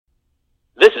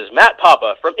Matt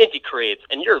Papa from Inti Creates,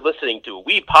 and you're listening to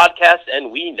We Podcast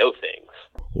and We Know Things.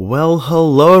 Well,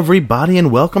 hello everybody,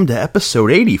 and welcome to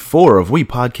episode 84 of We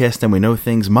Podcast and We Know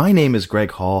Things. My name is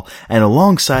Greg Hall, and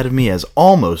alongside of me, as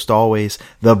almost always,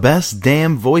 the best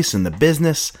damn voice in the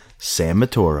business, Sam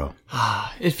Matoro.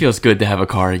 It feels good to have a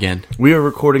car again. We are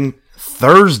recording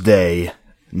Thursday,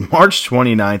 March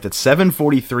 29th at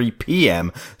 7:43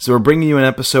 p.m., so we're bringing you an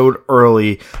episode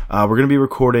early. We're going to be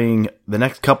recording the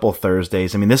next couple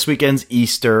Thursdays. I mean, this weekend's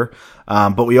Easter,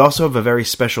 but we also have a very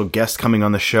special guest coming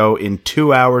on the show in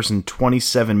 2 hours and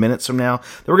 27 minutes from now.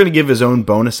 We're going to give his own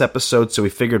bonus episode, so we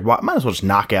figured, might as well just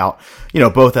knock out,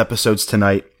 both episodes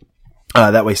tonight.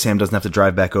 That way Sam doesn't have to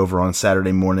drive back over on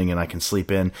Saturday morning and I can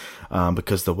sleep in,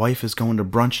 because the wife is going to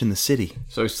brunch in the city.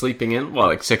 So sleeping in,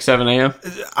 like 6, 7 a.m.?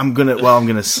 I'm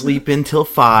gonna sleep in till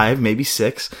 5, maybe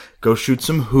 6, go shoot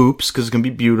some hoops because it's gonna be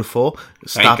beautiful.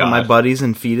 Stop at my buddy's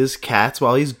and feed his cats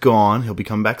while he's gone. He'll be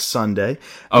coming back Sunday.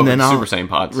 And then Super Saiyan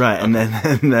pods. Right, okay.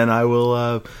 and then I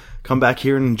will, come back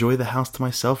here and enjoy the house to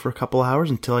myself for a couple hours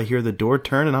until I hear the door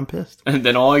turn and I'm pissed. And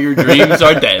then all your dreams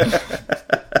are dead.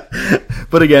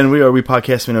 But again, We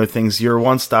Podcast, We Know Things, your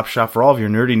one-stop shop for all of your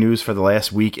nerdy news for the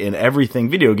last week in everything,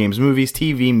 video games, movies,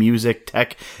 TV, music,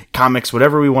 tech, comics,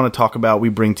 whatever we want to talk about, we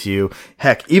bring to you.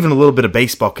 Heck, even a little bit of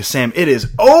baseball, because Sam, it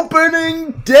is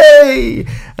opening day!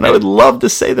 And I would love to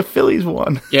say the Phillies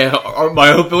won. Yeah,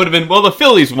 my hope it would have been, the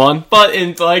Phillies won, but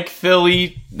in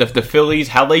Philly, the Phillies,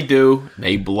 how they do,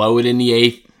 they blow it in the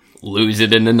 8th, lose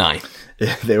it in the 9th.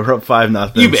 They were up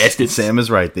 5-0. You bastards. Sam is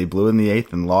right. They blew in the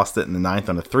 8th and lost it in the 9th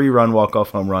on a 3-run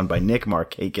walk-off home run by Nick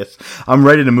Markakis. I'm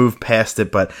ready to move past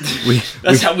it, but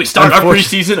that's how we start our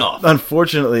preseason off.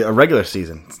 Unfortunately, a regular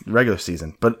season.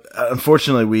 But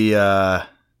unfortunately, we have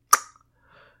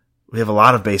a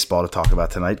lot of baseball to talk about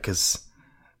tonight because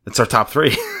it's our top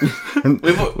 3.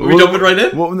 we jumping right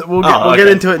in? We'll get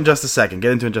into it in just a second.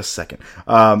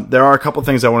 There are a couple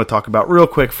things I want to talk about real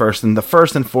quick first, and the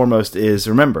first and foremost is,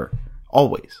 remember,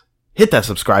 always hit that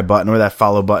subscribe button or that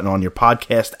follow button on your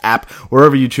podcast app,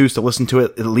 wherever you choose to listen to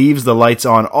it. It leaves the lights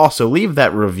on. Also, leave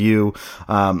that review.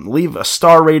 Leave a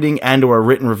star rating and or a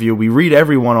written review. We read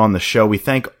everyone on the show. We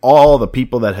thank all the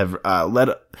people that have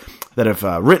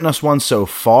written us one so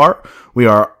far. We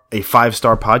are a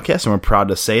 5-star podcast, and we're proud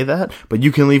to say that. But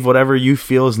you can leave whatever you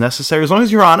feel is necessary, as long as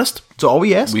you're honest. That's all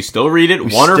we ask. We still read it.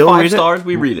 1 or 5 stars,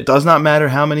 we read it. Does not matter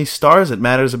how many stars. It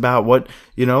matters about what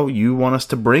you want us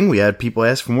to bring. We had people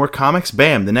ask for more comics.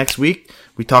 Bam. The next week,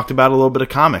 we talked about a little bit of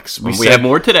comics. We have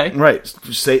more today. Right.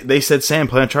 They said, Sam,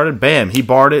 play Uncharted. Bam. He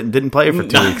barred it and didn't play it for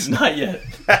 2 weeks. Not yet.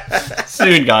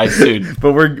 Soon, guys. Soon.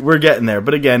 But we're getting there.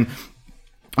 But again,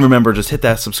 remember, just hit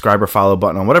that subscribe or follow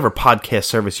button on whatever podcast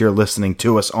service you're listening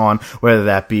to us on, whether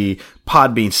that be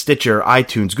Podbean, Stitcher,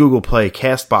 iTunes, Google Play,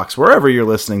 CastBox, wherever you're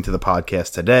listening to the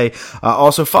podcast today.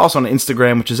 Also, follow us on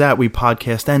Instagram, which is at We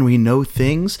Podcast and We Know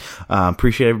Things.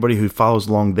 Appreciate everybody who follows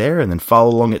along there, and then follow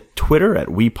along at Twitter at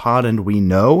We Pod and We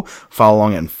Know. Follow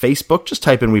along on Facebook. Just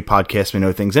type in We Podcast, We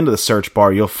Know Things into the search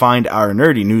bar. You'll find our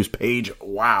nerdy news page.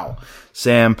 Wow.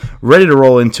 Sam, ready to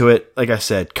roll into it. Like I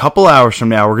said, couple hours from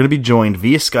now, we're going to be joined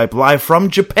via Skype live from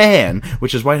Japan,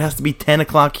 which is why it has to be 10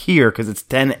 o'clock here because it's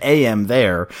 10 a.m.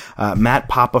 there. Matt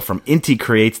Papa from Inti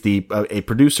Creates, a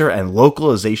producer and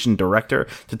localization director,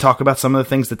 to talk about some of the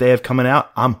things that they have coming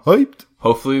out. I'm hyped.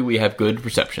 Hopefully we have good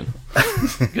reception,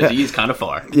 because he's kind of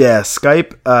far. Yeah,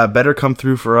 Skype better come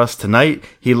through for us tonight.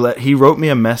 He wrote me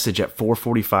a message at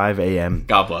 4:45 a.m.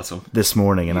 God bless him. This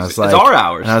morning, and I was like, it's our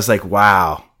hours. And I was like,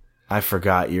 wow. I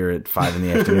forgot you're at 5 in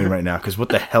the afternoon right now, because what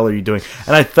the hell are you doing?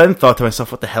 And I then thought to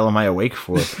myself, what the hell am I awake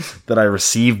for? That I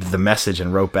received the message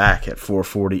and wrote back at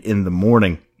 4:40 in the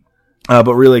morning.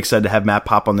 But really excited to have Matt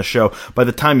pop on the show. By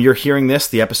the time you're hearing this,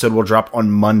 the episode will drop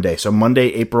on Monday. So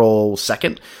Monday, April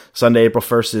 2nd. Sunday, April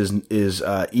 1st is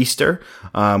Easter,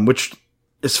 which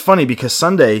is funny because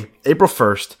Sunday, April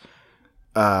 1st,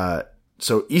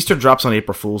 so Easter drops on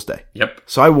April Fool's Day. Yep.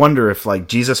 So I wonder if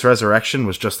Jesus' resurrection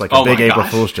was just like a big April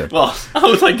Fool's joke. Well, I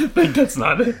would like to think that's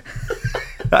not it.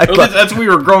 That's we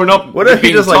were growing up. What if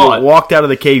he just like walked out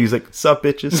of the cave? He's like, "Sup,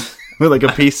 bitches," with like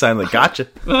a peace sign, like, "Gotcha."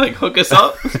 Like, hook us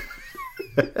up.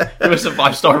 Give us a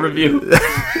 5-star review.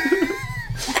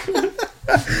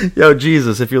 Yo,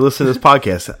 Jesus, if you're listening to this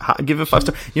podcast, give it 5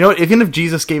 stars. You know what? Even if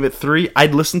Jesus gave it 3,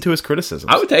 I'd listen to his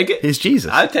criticisms. I would take it. He's Jesus.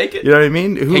 I'd take it. You know what I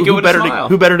mean? Who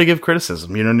better to give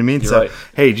criticism? You know what I mean? You're so, right.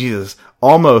 Hey, Jesus,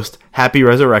 almost happy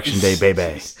Resurrection Day,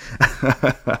 baby.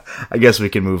 I guess we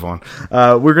can move on.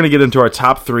 We're going to get into our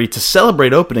top 3 to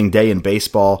celebrate opening day in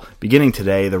baseball. Beginning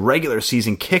today, the regular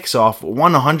season kicks off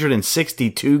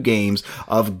 162 games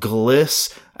of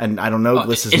gliss And I don't know,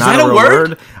 this is is not that a a real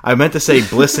word? I meant to say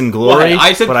bliss and glory.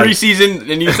 I said but preseason,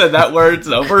 and you said that word,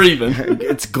 so we're even.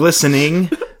 It's glistening.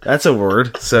 That's a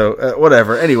word. So,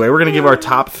 whatever. Anyway, we're going to give our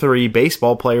top 3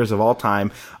 baseball players of all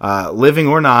time. Living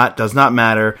or not, does not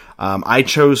matter. I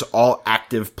chose all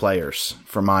active players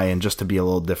for mine just to be a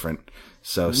little different.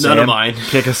 So, Sam, None of mine.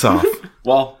 Kick us off.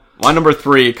 Well, my number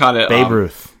 3 kind of... Babe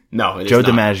Ruth. No, it is Joe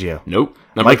not. DiMaggio. Nope.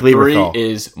 Number Mike 3 Lieberthal.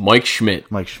 is Mike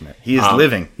Schmidt. Mike Schmidt. He is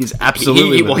living. He's absolutely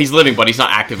living. Well, he's living, but he's not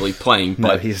actively playing. No,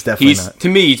 But he's definitely not. To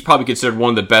me, he's probably considered one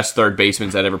of the best third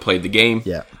basemen that ever played the game.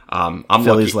 Yeah. I'm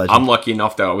Phillies lucky. legend. I'm lucky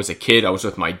enough that I was a kid. I was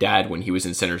with my dad when he was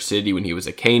in Center City when he was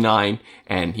a K9,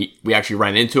 and we actually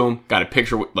ran into him. Got a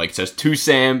picture with, like, it says to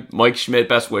Sam, Mike Schmidt,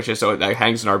 best wishes. So that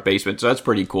hangs in our basement. So that's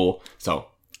pretty cool. So.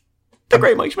 The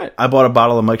great Mike Schmidt. I bought a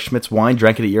bottle of Mike Schmidt's wine,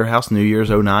 drank it at your house, New Year's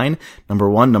 09. Number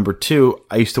 1. Number 2,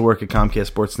 I used to work at Comcast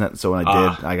Sportsnet, so when I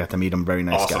did, I got to meet him. Very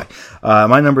nice awesome. guy.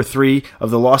 My number 3 of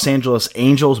the Los Angeles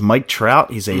Angels, Mike Trout.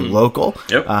 He's a local.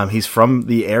 Yep. He's from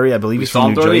the area. I believe he's saw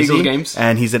from him New during the Jersey. Eagles games.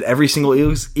 And he's at every single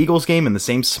Eagles game in the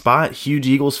same spot. Huge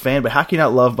Eagles fan, but how can you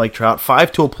not love Mike Trout?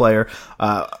 5-tool player,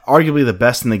 arguably the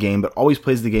best in the game, but always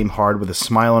plays the game hard with a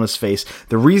smile on his face.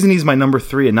 The reason he's my number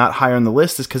 3 and not higher on the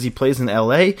list is because he plays in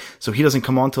LA, so he doesn't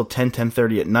come on till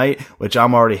 10:30 at night, which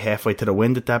I'm already halfway to the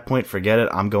wind at that point. Forget it.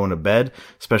 I'm going to bed,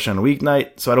 especially on a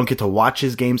weeknight, so I don't get to watch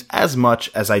his games as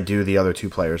much as I do the other 2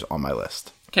 players on my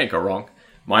list. Can't go wrong.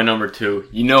 My number 2.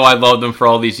 You know I loved him for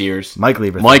all these years. Mike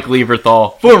Lieberthal. Mike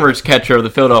Lieberthal, former catcher of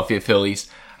the Philadelphia Phillies.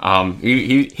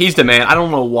 He's the man. I don't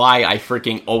know why I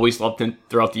freaking always loved him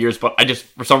throughout the years, but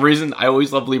for some reason, I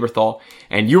always loved Lieberthal.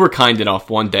 And you were kind enough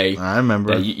one day. I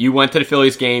remember. That you went to the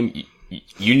Phillies game.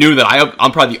 You knew that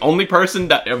I'm probably the only person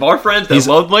of our friends that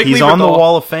loved Mike Lieberthal. He's on the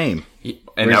Wall of Fame.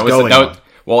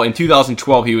 Well, in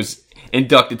 2012, he was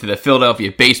inducted to the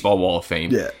Philadelphia Baseball Wall of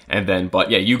Fame. Yeah. And then,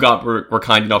 you were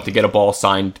kind enough to get a ball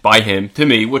signed by him to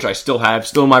me, which I still have,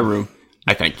 still in my room.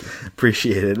 I thank you.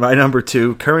 Appreciate it. My number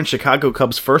 2, current Chicago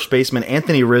Cubs first baseman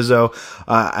Anthony Rizzo.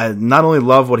 I not only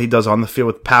love what he does on the field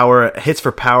with power, hits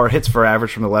for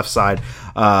average from the left side,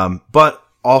 but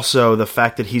also the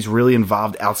fact that he's really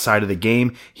involved outside of the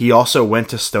game. He also went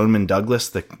to Stoneman Douglas,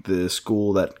 the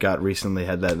school that got recently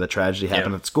had the tragedy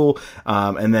happen at school,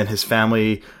 and then his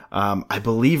family, I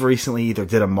believe, recently either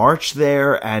did a march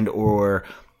there or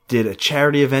did a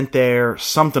charity event there,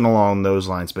 something along those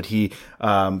lines. But he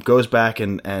goes back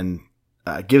and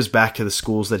gives back to the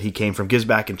schools that he came from, gives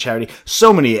back in charity.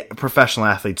 So many professional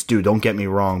athletes do, don't get me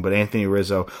wrong, but Anthony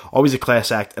Rizzo, always a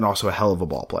class act and also a hell of a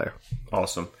ball player.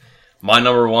 Awesome. My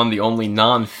number 1, the only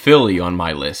non-Philly on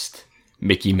my list,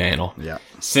 Mickey Mantle. Yeah.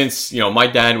 Since, my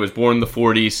dad was born in the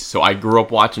 40s, so I grew up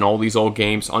watching all these old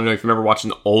games. I don't know if you remember watching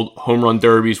the old home run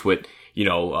derbies with,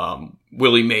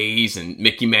 Willie Mays and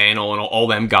Mickey Mantle and all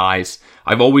them guys.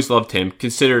 I've always loved him.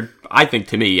 Considered, I think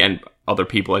to me and other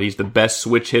people, that he's the best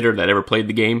switch hitter that ever played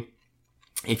the game.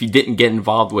 If he didn't get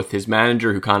involved with his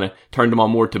manager, who kind of turned him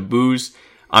on more to booze,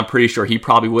 I'm pretty sure he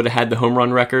probably would have had the home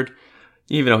run record.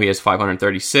 Even though he has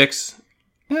 536.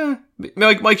 Yeah.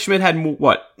 Mike Schmidt had,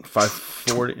 what?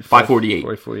 540? 548.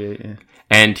 548, yeah.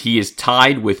 And he is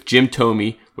tied with Jim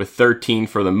Thome with 13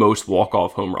 for the most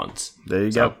walk-off home runs. There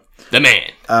you go. The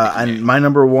man. And my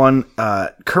number 1,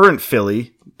 current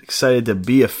Philly, excited to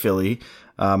be a Philly.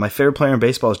 My favorite player in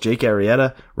baseball is Jake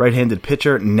Arrieta, right-handed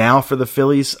pitcher, now for the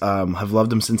Phillies. Have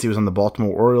loved him since he was on the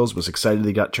Baltimore Orioles. Was excited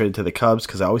he got traded to the Cubs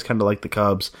because I always kind of liked the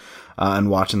Cubs.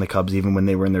 And watching the Cubs even when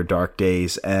they were in their dark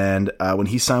days. And when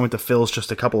he signed with the Phils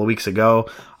just a couple of weeks ago,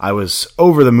 I was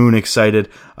over the moon excited.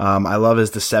 I love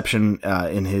his deception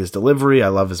in his delivery. I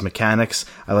love his mechanics.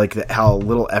 I like how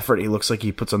little effort he looks like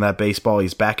he puts on that baseball.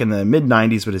 He's back in the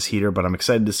mid-90s with his heater, but I'm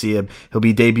excited to see him. He'll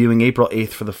be debuting April 8th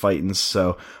for the Fightins.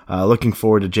 So looking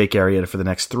forward to Jake Arrieta for the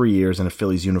next 3 years in a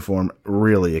Phillies uniform.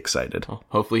 Really excited. Well,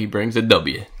 hopefully he brings a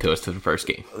W to us to the first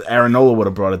game. Aaron Nola would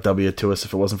have brought a W to us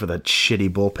if it wasn't for that shitty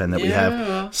bullpen that we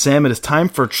have. Sam, it is time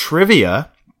for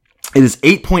trivia. It is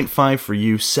 8.5 for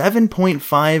you,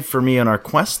 7.5 for me on our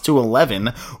quest to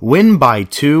 11. Win by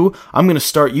 2. I'm going to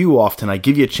start you off tonight.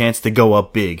 Give you a chance to go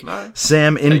up big. Right.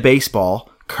 Sam, in baseball,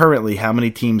 currently, how many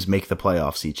teams make the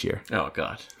playoffs each year? Oh,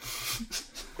 God.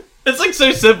 It's like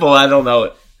so simple, I don't know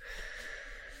it.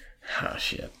 Oh,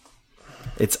 shit.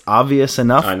 It's obvious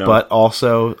enough, but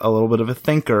also a little bit of a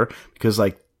thinker because,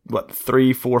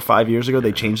 3, 4, 5 years ago,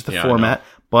 they changed the format.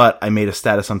 But I made a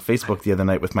status on Facebook the other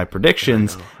night with my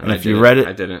predictions, and if you read it,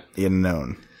 I didn't. You'd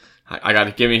known. I got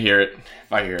to give me hear it.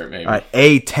 If I hear it, maybe. All right,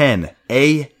 A10,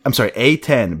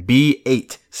 A10,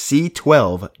 B8,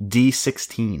 C12,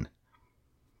 D16.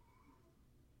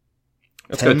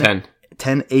 Let's go 10.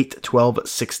 10, 8, 12,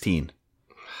 16.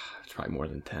 probably more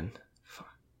than 10.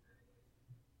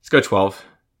 Let's go 12.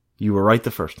 You were right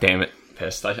the first time. Damn it.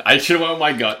 Pissed. I should have went with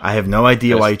my gut. I have no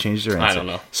idea why you changed your answer. I don't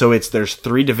know. So there's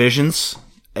 3 divisions,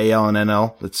 AL and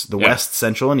NL. It's the West,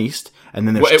 Central, and East. And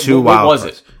then there's 2 wild What was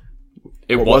cards.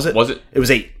 it? What was it? Was it? It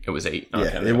was 8. It was 8. Yeah,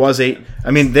 Okay. it was 8.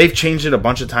 I mean, they've changed it a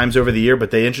bunch of times over the year,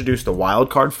 but they introduced the wild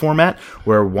card format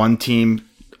where one team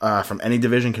from any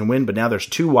division can win, but now there's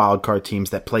 2 wild card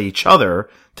teams that play each other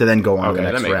to then go on to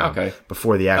the next round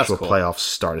before the actual playoffs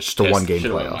start. It's just a one-game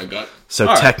playoff. So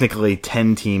technically,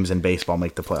 10 teams in baseball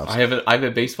make the playoffs. I have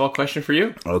a baseball question for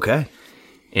you. Okay.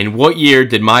 In what year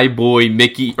did my boy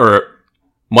Mike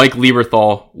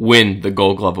Lieberthal win the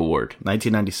Gold Glove Award?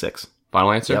 1996.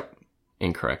 Final answer? Yep.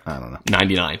 Incorrect. I don't know.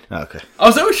 99. Okay. I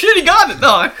was so shit, he got it,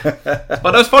 dog. But that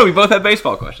was funny. We both had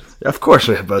baseball questions. Of course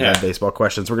we have both had baseball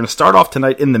questions. We're going to start off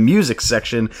tonight in the music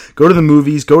section, go to the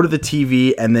movies, go to the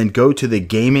TV, and then go to the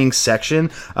gaming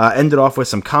section. End it off with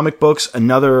some comic books,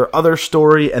 other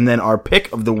story, and then our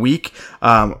pick of the week.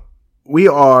 We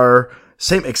are...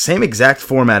 Same exact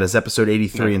format as episode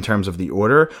 83 in terms of the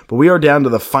order, but we are down to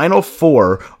the final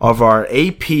 4 of our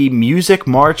AP Music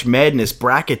March Madness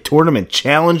Bracket Tournament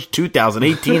Challenge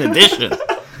 2018 edition.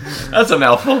 That's a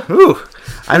mouthful. Ooh,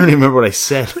 I don't even remember what I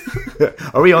said.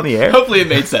 Are we on the air? Hopefully it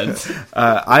made sense.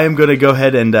 I am going to go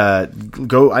ahead and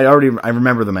go. I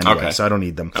remember them anyway, so I don't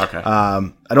need them. Okay.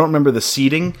 I don't remember the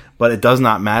seeding, but it does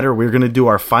not matter. We're going to do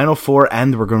our final 4,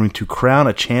 and we're going to crown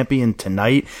a champion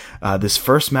tonight. This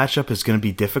first matchup is going to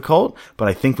be difficult, but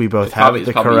I think we both have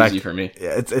the correct. It's easy for me.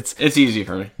 It's easy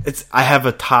for me. I have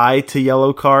a tie to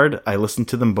Yellow Card. I listened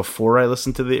to them before I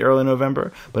listened to the Early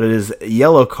November, but it is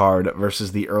Yellow Card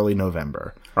versus the Early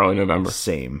November. Early November.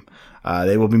 Same.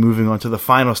 They will be moving on to the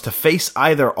finals to face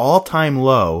either All Time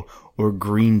Low or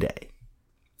Green Day.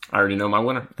 I already know my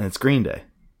winner. And it's Green Day.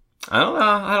 I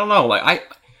don't know.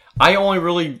 Like I only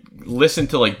really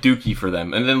listened to like Dookie for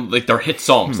them, and then like their hit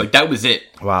songs. Like that was it.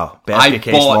 Wow. Basket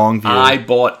Case, Longview. I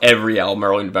bought every album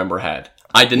Early November had.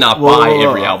 I did not buy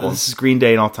every album. This is Green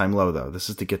Day and All Time Low, though. This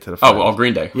is to get to the finals. Oh,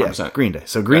 Green Day. 100%. Yeah, Green Day.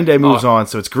 So Green Day moves on.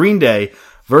 So it's Green Day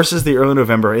versus the Early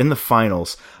November in the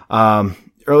finals.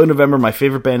 Early November, my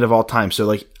favorite band of all time. So,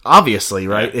 like, obviously,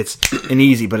 right, it's an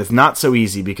easy, but it's not so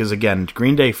easy because, again,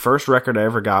 Green Day, first record I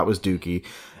ever got was Dookie.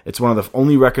 It's one of the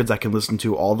only records I can listen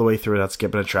to all the way through without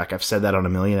skipping a track. I've said that on a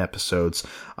million episodes.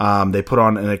 They put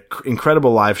on an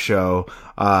incredible live show.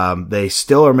 They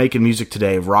still are making music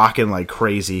today, rocking like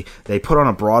crazy. They put on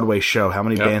a Broadway show. How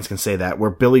many bands can say that?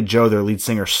 Where Billy Joe, their lead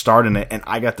singer, starred in it, and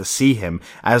I got to see him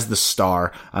as the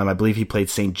star. I believe he played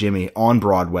St. Jimmy on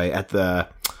Broadway at the...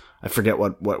 I forget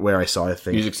where I saw it. I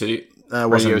think Music City.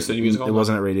 Radio City Music Hall? It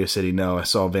wasn't at Radio City. No, I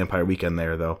saw Vampire Weekend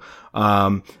there though.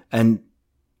 And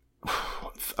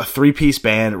a 3-piece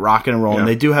band, rocking and rolling. Yeah.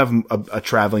 They do have a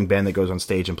traveling band that goes on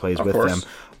stage and plays with them.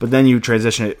 But then you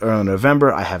transition it early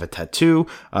November. I Have a Tattoo.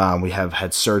 We have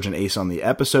had Surge and Ace on the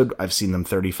episode. I've seen them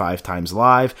 35 times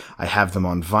live. I have them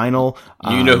on vinyl.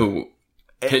 You know who?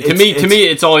 To me,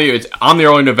 it's all you. I'm the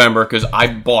Early November because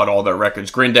I bought all their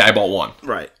records. Green Day, I bought one.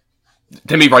 Right.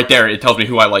 To me, right there, it tells me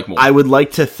who I like more. I would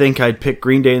like to think I'd pick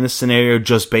Green Day in this scenario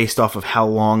just based off of how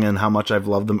long and how much I've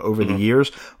loved them over the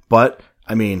years. But,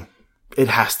 I mean, it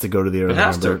has to go to the early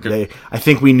November. I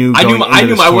think we knew. I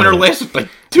knew my winner last like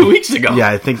 2 weeks ago. Yeah,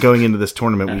 I think going into this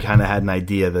tournament, we kind of had an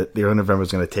idea that the early November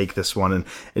was going to take this one, and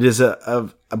it is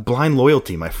a blind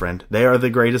loyalty, my friend. They are the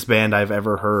greatest band I've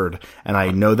ever heard, and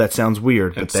I know that sounds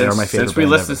weird, but they are my favorite. Since we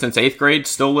listened since 8th grade,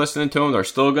 still listening to them. They're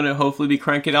still going to hopefully be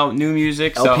cranking out new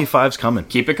music. So LP5's coming.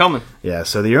 Keep it coming. Yeah,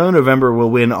 so the early November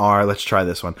will win our. Let's try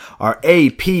this one. Our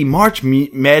AP March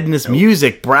Madness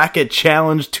Music Bracket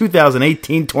Challenge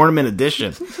 2018 Tournament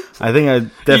Edition. I think I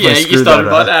definitely screwed that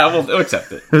up. We'll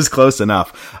accept it. It was close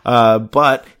enough.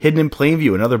 But Hidden in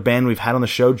Plainview, another band we've had on the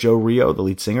show, Joe Rio, the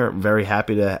lead singer. Very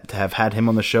happy to have had him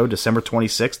on the show, December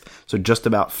 26th. So just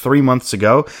about 3 months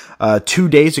ago. 2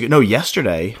 days ago. No,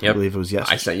 yesterday. Yep. I believe it was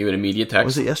yesterday. I sent you an immediate text.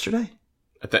 Was it yesterday?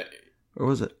 Or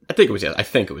was it? I think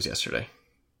it was yesterday.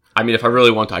 I mean, if I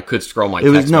really want to, I could scroll my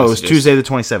text messages. It was Tuesday the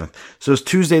 27th. So it was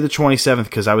Tuesday the 27th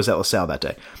because I was at LaSalle that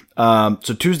day.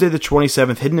 So Tuesday the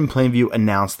 27th, Hidden in Plainview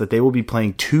announced that they will be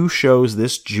playing 2 shows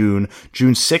this June.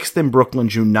 June 6th in Brooklyn,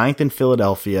 June 9th in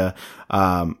Philadelphia.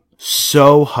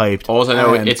 So hyped. All I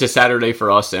know, it's a Saturday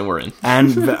for us and we're in.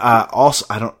 And also,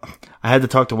 I had to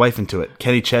talk the wife into it.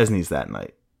 Kenny Chesney's that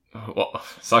night. Well,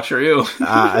 sucks for you.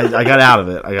 I got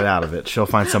out of it. She'll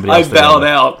find somebody else. I bowed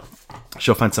out.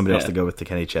 She'll find somebody else to go with to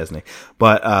Kenny Chesney.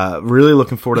 But really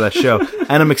looking forward to that show.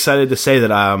 And I'm excited to say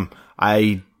that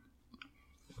I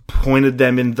pointed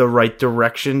them in the right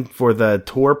direction for the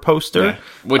tour poster. Yeah.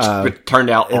 Which turned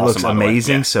out it awesome. looks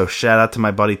amazing. Yeah. So shout out to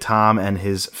my buddy Tom and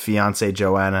his fiance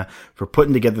Joanna for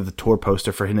putting together the tour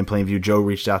poster for Hidden in Plain View. Joe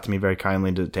reached out to me very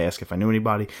kindly to ask if I knew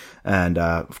anybody. And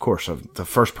of course, the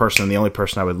first person and the only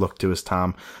person I would look to is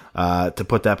Tom to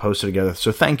put that poster together.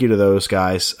 So thank you to those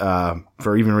guys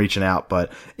for even reaching out.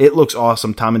 But it looks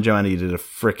awesome. Tom and Joanna did a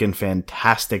freaking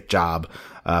fantastic job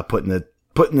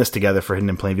putting this together for Hidden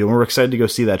in Plain View. And we're excited to go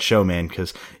see that show, man,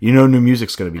 because new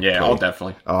music's going to be played. Oh,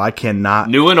 definitely. Oh, I cannot.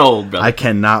 New and old, brother. I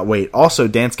cannot wait. Also,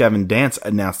 Dance Gavin Dance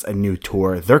announced a new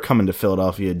tour. They're coming to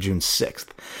Philadelphia June 6th,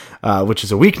 which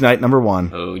is a weeknight, number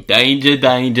one. Oh, danger,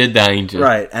 danger, danger.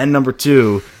 Right. And number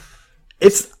two,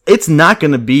 it's not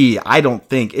going to be, I don't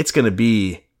think, it's going to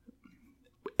be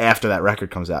after that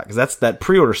record comes out, because that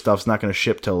pre-order stuff's not going to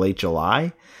ship till late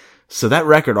July. So that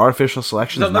record, Artificial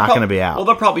Selection, is not going to be out. Well,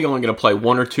 they're probably only going to play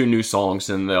 1 or 2 new songs,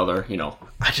 and the other,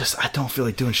 I don't feel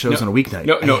like doing shows on a weeknight.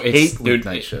 No, I hate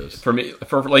weeknight shows. For me,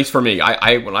 at least for me,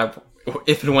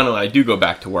 if and when I do go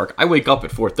back to work, I wake up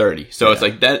at 4:30. So it's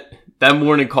like that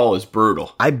morning call is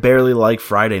brutal. I barely like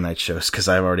Friday night shows because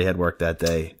I've already had work that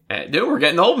day. Dude, we're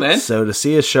getting old, man. So to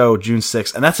see a show June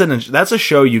 6th, and that's a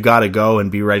show you got to go and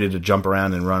be ready to jump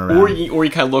around and run around. Or you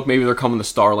kind of look, maybe they're coming to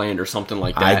Starland or something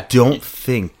like that. I don't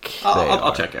think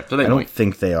I'll check after. I don't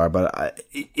think they are, but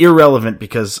irrelevant,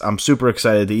 because I'm super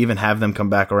excited to even have them come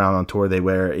back around on tour. They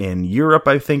were in Europe,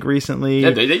 I think, recently.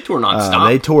 Yeah, they tour nonstop.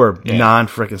 They tour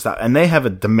non-freaking stop, and they have a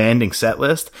demanding set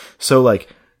list. So like,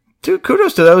 dude,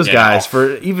 kudos to those guys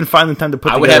for even finding time to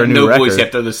put together a new record. I would have no voice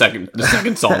after the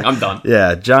second song. I'm done.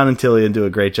 Yeah, John and Tillian do a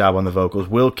great job on the vocals.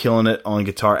 Will killing it on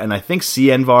guitar, and I think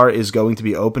Cianvar is going to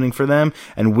be opening for them,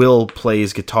 and Will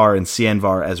plays guitar in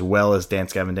Cianvar as well as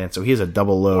Dance Gavin Dance, so he has a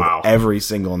double load every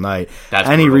single night. And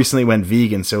brutal. He recently went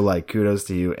vegan, so like, kudos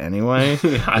to you anyway.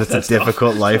 That's a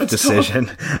difficult life decision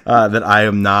that I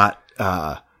am not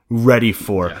ready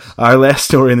for. Yes. Our last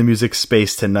story in the music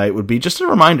space tonight would be just a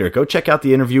reminder. Go check out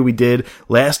the interview we did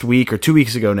last week or 2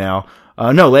 weeks ago now.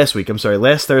 Last week. I'm sorry.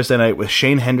 Last Thursday night with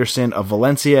Shane Henderson of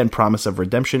Valencia and Promise of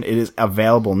Redemption. It is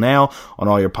available now on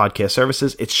all your podcast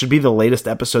services. It should be the latest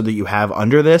episode that you have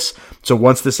under this. So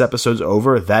once this episode's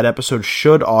over, that episode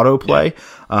should autoplay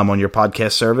on your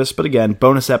podcast service. But again,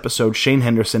 bonus episode, Shane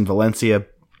Henderson, Valencia,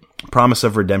 Promise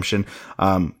of Redemption.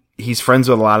 He's friends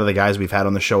with a lot of the guys we've had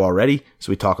on the show already,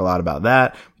 so we talk a lot about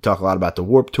that. We talk a lot about the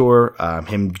Warped Tour,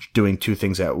 him doing 2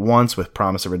 things at once with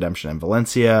Promise of Redemption and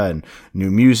Valencia, and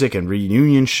new music and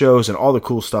reunion shows and all the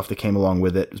cool stuff that came along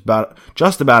with it. It was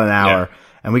just about an hour,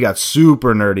 and we got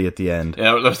super nerdy at the end.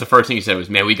 Yeah, that was the first thing he said was,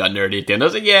 "Man, we got nerdy at the end." I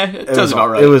was like, "Yeah, it sounds about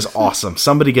right." It was awesome.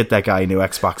 Somebody get that guy a new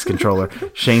Xbox controller.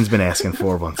 Shane's been asking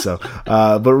for one, so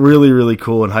but really, really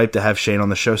cool and hyped to have Shane on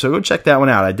the show. So go check that one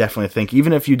out. I definitely think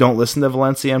even if you don't listen to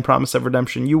Valencia and Promise of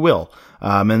Redemption, you will.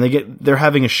 And they're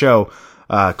having a show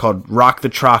called Rock the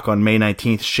Troc on May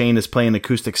 19th. Shane is playing an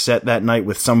acoustic set that night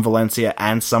with some Valencia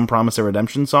and some Promise of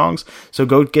Redemption songs. So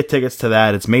go get tickets to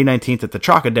that. It's May 19th at the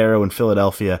Trocadero in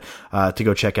Philadelphia to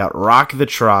go check out Rock the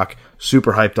Troc.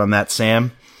 Super hyped on that,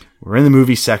 Sam. We're in the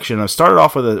movie section. I've started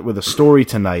off with a story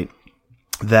tonight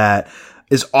that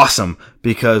is awesome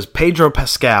because Pedro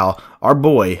Pascal, our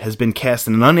boy, has been cast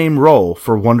in an unnamed role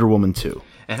for Wonder Woman 2.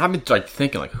 And I've been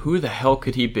thinking, who the hell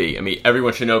could he be? I mean,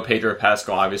 everyone should know Pedro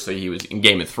Pascal. Obviously, he was in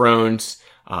Game of Thrones.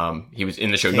 He was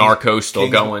in the show Narcos, still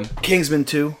going. Kingsman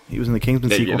 2. He was in the Kingsman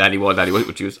sequel. That he was.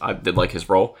 I did like his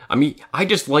role. I mean, I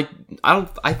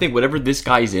think whatever this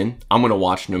guy's in, I'm going to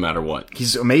watch no matter what.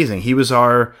 He's amazing. He was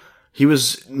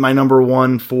my number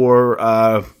one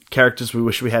for characters we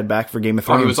wish we had back for Game of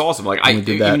Thrones. Oh, he was awesome.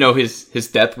 Even though his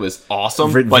death was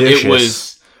awesome, but it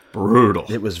was brutal.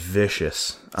 It was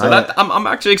vicious. So I'm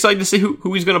actually excited to see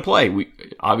who he's going to play.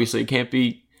 Obviously it can't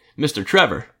be Mr.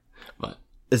 Trevor, but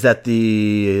is that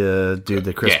the dude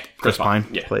that Chris Pine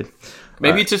played?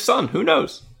 Maybe it's his son. Who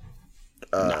knows?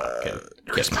 No, kidding.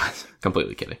 Chris Pine.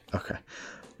 Completely kidding. Okay.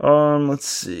 Let's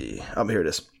see. Here it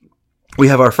is. We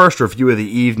have our first review of the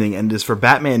evening, and it is for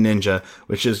Batman Ninja,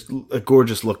 which is a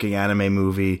gorgeous-looking anime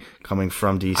movie coming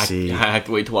from DC. I have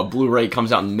to wait till a Blu-ray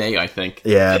comes out in May, I think.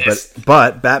 Yeah,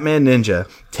 but Batman Ninja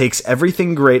takes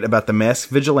everything great about the masked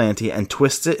vigilante and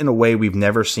twists it in a way we've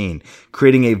never seen,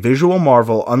 creating a visual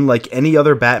marvel unlike any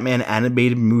other Batman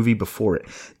animated movie before it.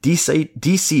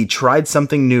 DC tried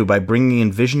something new by bringing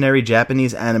in visionary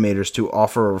Japanese animators to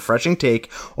offer a refreshing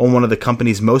take on one of the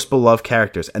company's most beloved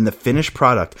characters, and the finished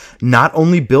product not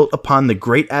only built upon the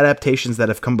great adaptations that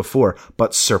have come before,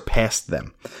 but surpassed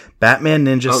them. Batman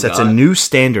Ninja sets a new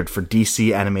standard for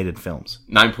DC animated films.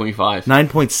 9.5.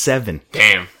 9.7.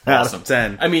 Damn. Awesome. Out of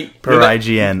 10. I mean, per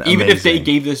IGN. Even if they amazing.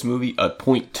 gave this movie a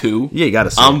 0.2, Yeah, you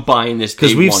gotta see I'm it. buying this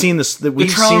Because day we've one. seen this.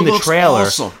 We've seen the looks trailer,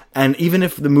 awesome. and even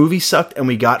if the movie sucked and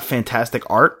we got fantastic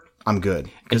art, I'm good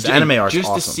because And anime art's just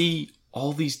awesome. to see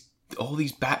all these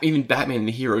even Batman and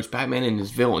the heroes, Batman and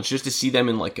his villains, just to see them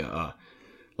in like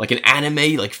an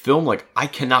anime like film, like I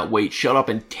cannot wait. Shut up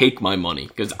and take my money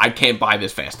because I can't buy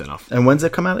this fast enough. And when's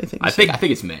it come out? I think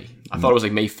it's May. I thought it was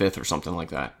like May 5th or something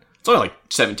like that. It's only like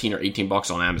 17 or 18 bucks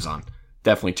on Amazon.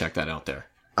 Definitely check that out there.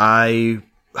 I'm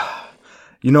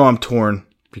torn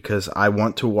because I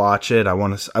want to watch it. I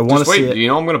want to see it. You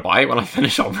know I'm going to buy it when I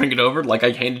finish. I'll bring it over. Like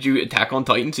I handed you Attack on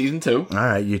Titan season 2. All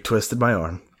right, you twisted my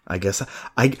arm. I guess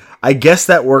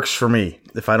that works for me.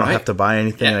 If I don't have to buy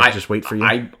anything, I can just wait for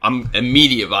you. I'm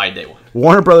immediate buy day one.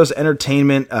 Warner Brothers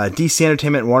Entertainment, DC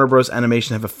Entertainment, and Warner Bros.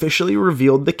 Animation have officially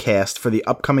revealed the cast for the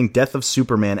upcoming Death of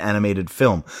Superman animated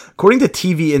film. According to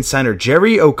TV insider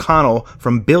Jerry O'Connell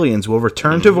from Billions, will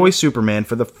return to voice Superman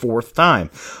for the 4th time.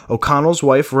 O'Connell's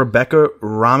wife, Rebecca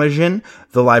Romijn,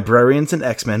 the librarians in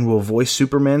X-Men, will voice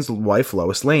Superman's wife,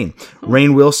 Lois Lane.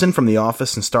 Rainn Wilson from The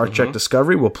Office and Star Trek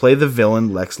Discovery will play the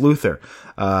villain, Lex Luthor.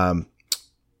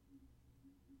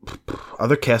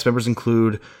 Other cast members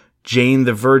include Jane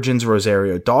the Virgin's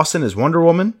Rosario Dawson as Wonder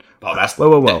Woman. Oh, that's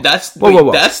whoa. That's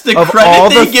Whoa. That's the Of credit all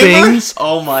they the give things her?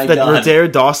 Oh my that god! Rosario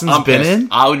Dawson's I'm been pissed. in.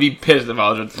 I would be pissed if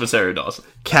I was Rosario Dawson.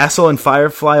 Castle and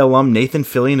Firefly alum Nathan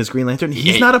Fillion as Green Lantern.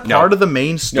 He's not a part of the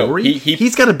main story.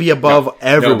 He's got to be above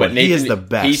everyone. but Nathan, he is the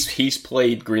best. He's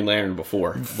played Green Lantern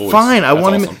before. Fine, I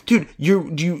want awesome. him. Dude,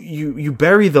 you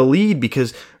bury the lead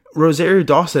because Rosario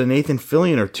Dawson and Nathan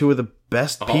Fillion are two of the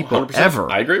best people 100%.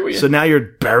 ever. I agree with you. So now you're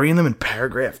burying them in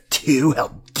paragraph 2.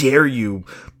 How dare you,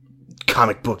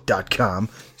 comicbook.com,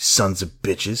 sons of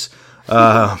bitches.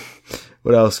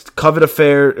 What else? Covert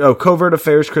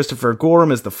Affairs, Christopher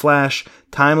Gorham as The Flash,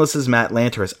 Timeless as Matt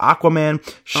Lanter as Aquaman,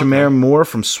 Shamir Moore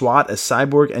from SWAT as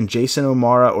Cyborg, and Jason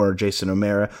O'Mara,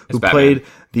 who played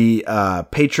the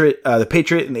Patriot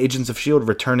and Agents of S.H.I.E.L.D.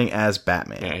 returning as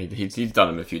Batman. Yeah, he's done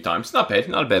him a few times. Not bad.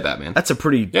 Not a bad Batman. That's a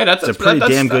pretty damn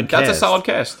good cast. That's a solid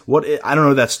cast. I don't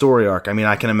know that story arc. I mean,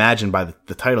 I can imagine by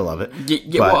the title of it.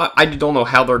 Well, I don't know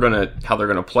how they're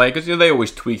gonna play because they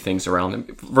always tweak things around them.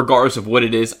 Regardless of what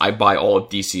it is, I buy all of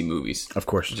DC movies. Of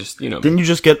course. Just Didn't you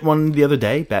just get one the other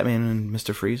day? Batman and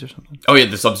Mr. Freeze or something? Oh yeah,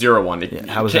 the Sub-Zero one.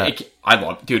 How was that? I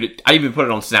love it. Dude. I even put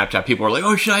it on Snapchat. People are like,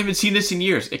 "Oh shit, I haven't seen this in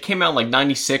years." It came out in like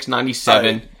 96,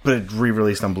 97. But it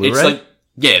re-released on Blu-ray? It's like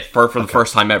for the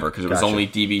first time ever because it was Gotcha. only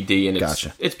DVD and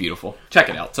it's beautiful. Check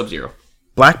it out, Sub-Zero.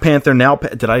 Black Panther now.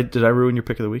 Did I ruin your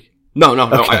pick of the week? No.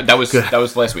 That was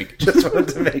last week. Just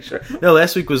wanted to make sure. No,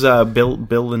 last week was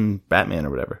Bill and Batman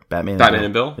or whatever. Batman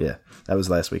and Bill? Yeah, that was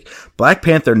last week. Black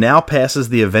Panther now passes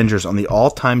the Avengers on the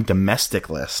all-time domestic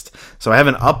list. So I have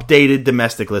an updated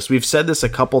domestic list. We've said this a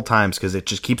couple times because it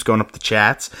just keeps going up the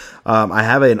chats. I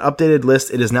have an updated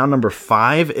list. It is now number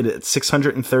 5. It's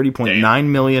 630.9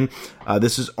 million.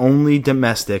 This is only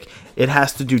domestic. It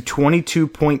has to do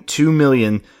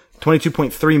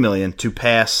 22.3 million to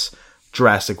pass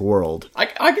Jurassic World.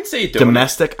 I could say it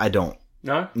Domestic, I don't.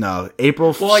 No?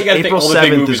 April Well, you gotta think all the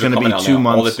big 7th movies is going are to coming be out 2 now.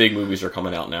 months. All the big movies are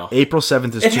coming out now. April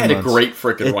 7th is 2 months. It had a great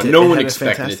freaking run. No one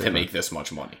expected it to make this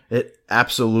much money. It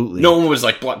absolutely. No one was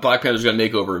like, Black Panther's going to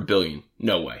make over $1 billion.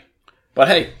 No way. But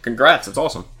hey, congrats. It's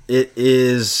awesome. It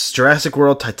is Jurassic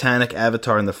World, Titanic,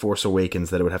 Avatar, and The Force Awakens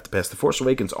that it would have to pass. The Force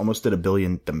Awakens almost did $1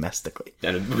 billion domestically.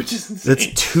 Which is insane. That's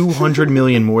 200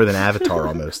 million more than Avatar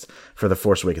almost for The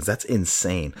Force Awakens. That's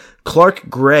insane. Clark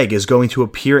Gregg is going to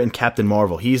appear in Captain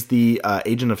Marvel. He's the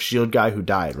Agent of S.H.I.E.L.D. guy who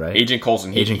died, right? Agent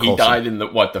Coulson. He Coulson. died in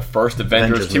the first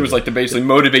Avengers. He was like to basically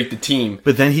motivate the team.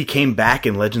 But then he came back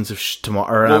in Legends of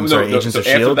Tomorrow. Agents of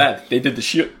S.H.I.E.L.D. After that, they did the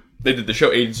S.H.I.E.L.D. They did the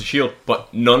show Agents of S.H.I.E.L.D.,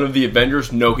 but none of the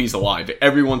Avengers know he's alive.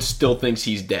 Everyone still thinks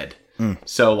he's dead.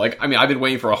 So, I've been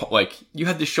waiting for you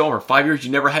had this show for 5 years, you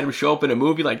never had him show up in a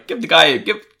movie. Give the guy,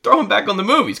 throw him back on the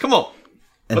movies. Come on.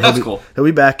 But that's cool. He'll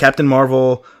be back. Captain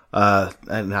Marvel,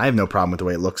 and I have no problem with the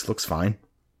way it looks. Looks fine.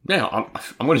 Yeah,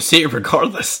 I'm going to see it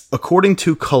regardless. According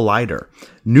to Collider,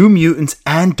 New Mutants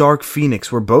and Dark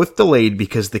Phoenix were both delayed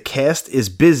because the cast is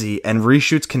busy and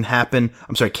reshoots can't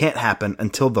happen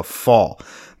until the fall.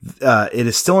 It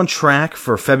is still on track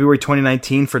for February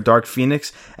 2019 for Dark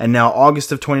Phoenix and now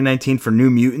August of 2019 for New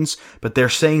Mutants, but they're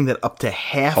saying that up to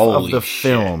half of the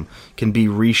film can be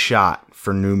reshot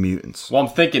for New Mutants. Well, I'm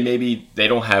thinking maybe they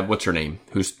don't have, what's her name,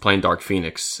 who's playing Dark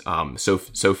Phoenix,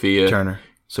 Sophia Turner.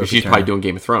 She's probably doing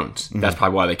Game of Thrones. Mm-hmm. That's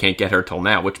probably why they can't get her till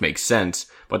now, which makes sense.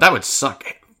 But that would suck.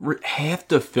 Half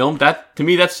the film, that to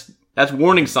me, that's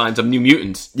warning signs of New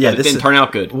Mutants. Yeah, it didn't turn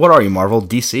out good. What are you, Marvel?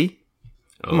 DC?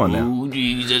 Come on now. Oh,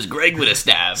 Jesus, Greg with a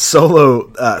stab.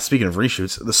 Solo, speaking of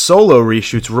reshoots, the Solo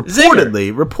reshoots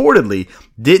reportedly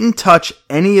didn't touch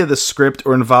any of the script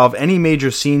or involve any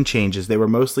major scene changes. They were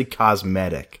mostly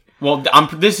cosmetic. Well,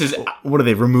 this is... What are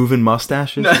they, removing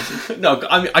mustaches? No,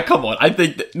 I mean, come on. I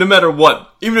think that no matter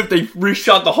what, even if they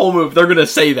reshot the whole movie, they're going to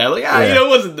say that. Like, it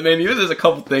wasn't the menu. There's a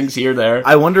couple things here, there.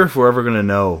 I wonder if we're ever going to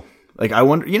know. Like, I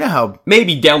wonder, you know how...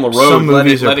 Maybe down the road, some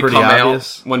movies let it pretty come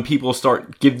obvious. out when people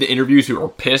give the interviews who are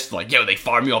pissed, like, yo, they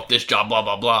fired me off this job, blah,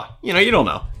 blah, blah. You don't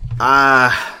know.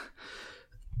 But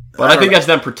I think that's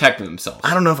them protecting themselves.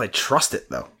 I don't know if I trust it,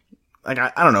 though. Like,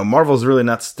 I don't know. Marvel's really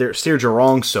not steered you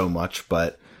wrong so much,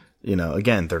 but...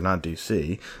 again, they're not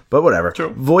DC, but whatever. True.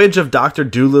 Voyage of Dr.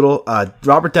 Dolittle.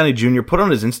 Robert Downey Jr. put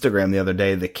on his Instagram the other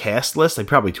day the cast list. I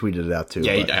probably tweeted it out too.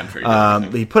 Yeah, but, I'm sure he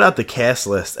did. he put out the cast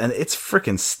list, and it's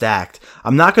freaking stacked.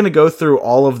 I'm not going to go through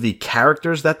all of the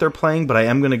characters that they're playing, but I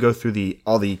am going to go through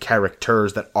all the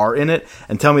characters that are in it,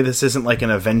 and tell me this isn't like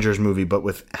an Avengers movie, but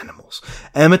with animals.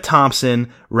 Emma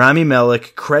Thompson, Rami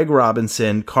Malek, Craig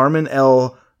Robinson, Carmen E.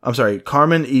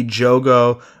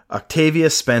 Jogo, Octavia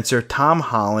Spencer, Tom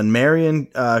Holland, Marion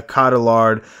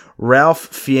Cotillard, Ralph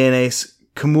Fiennes,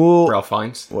 Ralph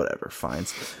Fiennes. Whatever,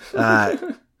 Fiennes.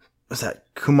 What's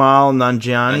that? Kumail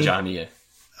Nanjiani? Nanjiani,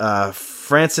 yeah.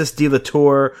 Francis De La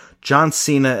Tour, John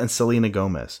Cena, and Selena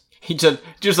Gomez. He just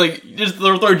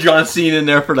throw John Cena in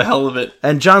there for the hell of it.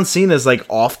 And John Cena's like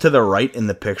off to the right in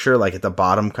the picture, like at the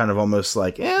bottom, kind of almost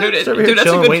like, dude, that's a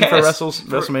good waiting cast. for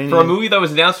WrestleMania. For a movie that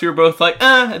was announced, we were both like,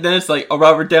 and then it's like,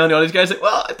 Robert Downey, all these guys like,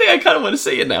 well, I think I kind of want to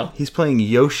see it now. He's playing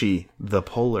Yoshi the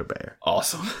polar bear.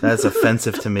 Awesome. That's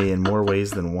offensive to me in more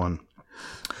ways than one.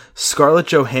 Scarlett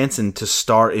Johansson to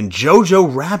star in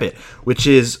Jojo Rabbit, which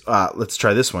is, let's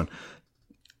try this one.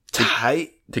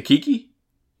 Takiki?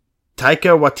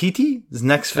 Taika Waititi, his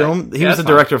next film. He was the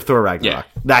director of Thor Ragnarok.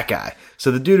 Yeah. That guy.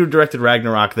 So the dude who directed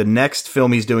Ragnarok, the next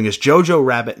film he's doing is Jojo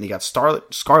Rabbit, and he got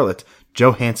Scarlett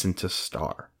Johansson to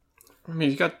star. I mean,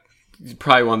 he's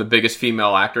probably one of the biggest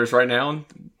female actors right now. And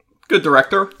good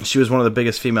director. She was one of the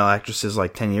biggest female actresses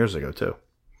like 10 years ago, too.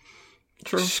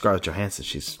 True. Scarlett Johansson,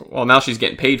 well, now she's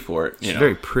getting paid for it. She's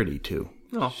very pretty, too.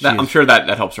 Oh, I'm sure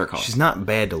that helps her cause. She's not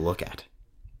bad to look at,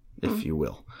 if you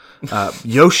will.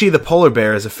 Yoshi the polar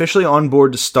bear is officially on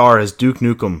board to star as Duke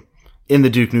Nukem in the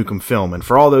Duke Nukem film. And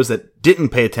for all those that didn't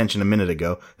pay attention a minute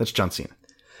ago, that's John Cena.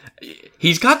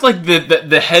 He's got like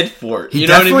the head for it. He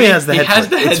definitely has the head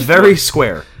for it. It's very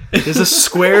square. There's a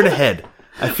squared head.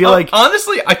 I feel like...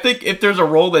 Honestly, I think if there's a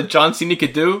role that John Cena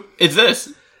could do, it's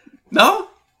this. No?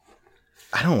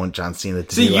 I don't want John Cena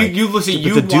to see be like... You watch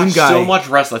so much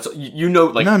wrestling. So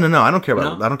No. I don't care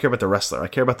about... I don't care about the wrestler. I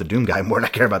care about the Doom guy more than I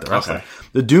care about the wrestler. Okay.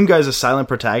 The Doom guy is a silent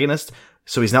protagonist,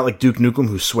 so he's not like Duke Nukem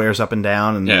who swears up and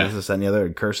down and this, that, and the other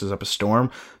and curses up a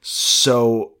storm.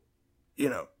 So,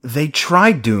 they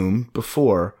tried Doom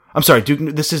before... I'm sorry,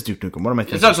 this is Duke Nukem. What am I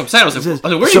thinking? That's what I'm saying.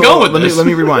 Where are you going with this? Let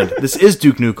me rewind. This is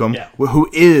Duke Nukem, who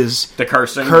is the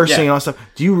cursing and all that stuff.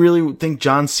 Do you really think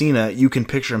John Cena, you can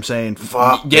picture him saying,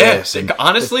 fuck this? And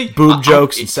honestly, boob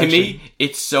jokes and sex. To me,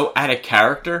 it's so out of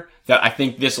character that I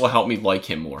think this will help me like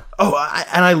him more. Oh,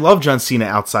 and I love John Cena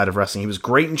outside of wrestling. He was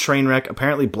great in Trainwreck.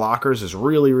 Apparently, Blockers is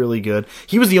really, really good.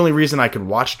 He was the only reason I could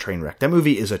watch Trainwreck. That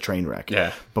movie is a train wreck.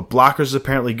 Yeah. But Blockers is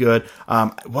apparently good.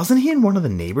 Wasn't he in one of the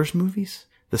Neighbors movies?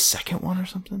 The second one or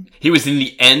something? He was in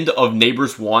the end of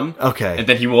Neighbors 1. Okay. And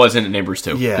then he was in Neighbors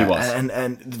 2. Yeah. He was.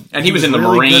 And he was in The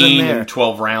really Marine and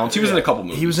 12 Rounds. He was in a couple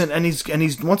movies. He was in, and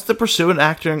he wants to pursue an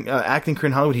acting career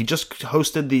in Hollywood. He just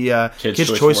hosted the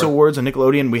Kids Choice Awards on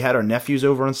Nickelodeon. We had our nephews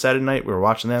over on Saturday night. We were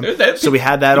watching them. So we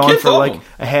had that on for like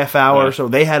a half hour or so.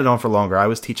 They had it on for longer. I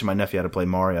was teaching my nephew how to play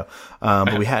Mario.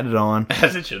 But we had it on.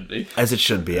 As it should be. As it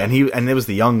should be. And it was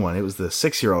the young one. It was the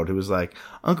 6-year-old who was like,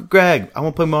 Uncle Greg, I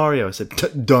want to play Mario. I said,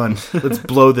 done. Let's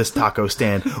blow this taco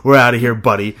stand. We're out of here,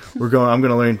 buddy. I'm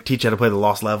going to teach you how to play the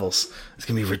Lost Levels. It's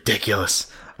going to be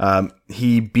ridiculous.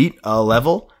 He beat a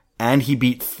level and he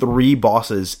beat 3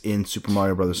 bosses in Super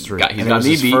Mario Bros. 3. It was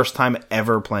his first time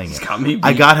ever playing it. Got me beat.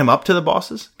 I got him up to the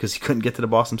bosses because he couldn't get to the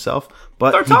boss himself,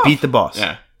 but he beat the boss.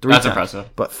 Yeah. 3 That's times.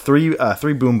 impressive. But 3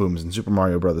 Boom Booms in Super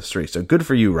Mario Bros. 3. So good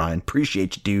for you, Ryan.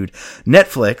 Appreciate you, dude.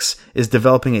 Netflix is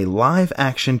developing a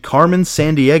live-action Carmen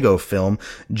Sandiego film.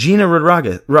 Gina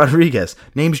Rodriguez,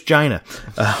 name's Gina,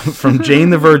 from Jane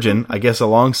the Virgin, I guess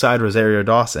alongside Rosario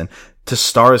Dawson, to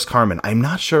star as Carmen. I'm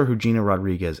not sure who Gina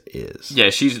Rodriguez is. Yeah,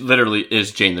 she's literally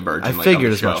is Jane the Virgin. I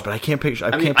figured as much, but I can't picture.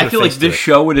 I feel like this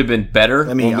show would have been better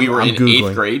when we were in Googling.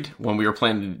 8th grade, when we were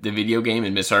playing the video game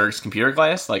in Miss Erg's computer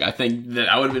class. Like, I think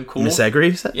that would have been cool. Miss Egger,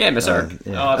 you said? Yeah, Miss Erg.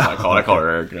 Yeah. Oh, that's what I call her. I call her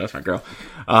Erg. That's my girl.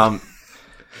 I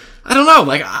don't know.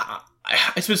 Like,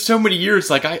 it's been so many years.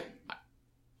 Like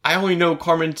I only know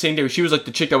Carmen Sandiego. She was like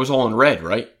the chick that was all in red,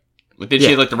 right? Like, did she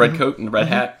have like the red coat and the red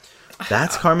hat?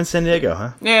 That's Carmen Sandiego,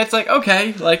 huh? Yeah, it's like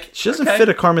okay, like she doesn't fit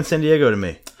a Carmen Sandiego to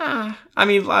me. I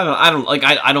mean,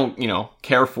 I don't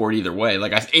care for it either way.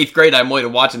 Like 8th grade, I might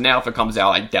have watched it now. If it comes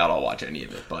out, I doubt I'll watch any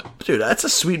of it. But dude, that's a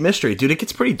sweet mystery, dude. It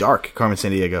gets pretty dark, Carmen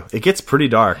Sandiego. It gets pretty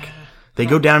dark. They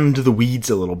go down into the weeds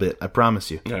a little bit. I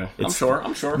promise you. Yeah, I'm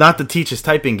sure. Not the teach us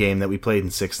typing game that we played in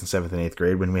 6th and 7th and 8th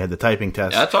grade when we had the typing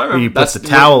test. Yeah, that's what I remember. Where you put the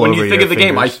towel when over you think your of the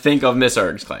fingers. game, I think of Miss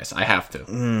Erg's class. I have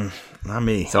to. Not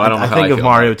me. So I don't know how I think of feel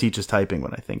Mario about teaches typing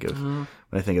when I think of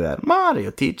that.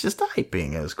 Mario teaches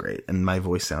typing. It was great, and my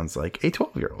voice sounds like a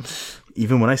 12-year-old,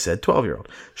 even when I said 12-year-old.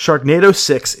 Sharknado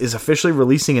 6 is officially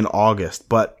releasing in August,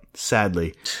 but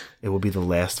sadly, it will be the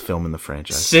last film in the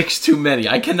franchise. 6 too many.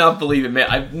 I cannot believe it, man.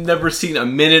 I've never seen a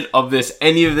minute of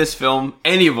any of this film,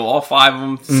 any of them, all 5 of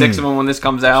them, 6 of them when this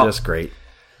comes out. Just great.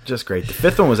 The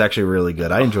 5th one was actually really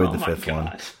good. I enjoyed the 5th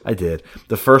one. I did.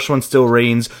 The first one still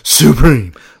reigns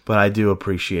supreme, but I do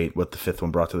appreciate what the 5th one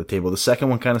brought to the table. The second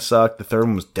one kind of sucked. The third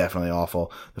one was definitely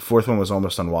awful. The 4th one was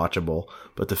almost unwatchable,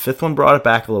 but the 5th one brought it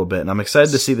back a little bit, and I'm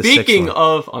excited to see the 6th one. Speaking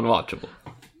of unwatchable.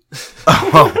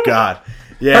 Oh, God.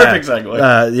 Yeah. Perfect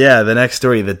segue. The next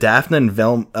story. The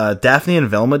Daphne and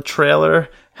Velma trailer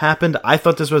happened. I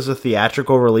thought this was a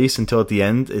theatrical release until at the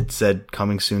end it said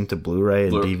coming soon to Blu-ray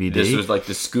and DVD. This was like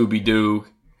the Scooby-Doo.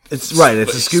 It's right.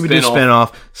 It's a Scooby-Doo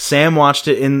spinoff. Sam watched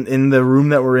it in the room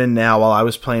that we're in now while I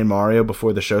was playing Mario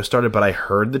before the show started, but I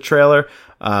heard the trailer.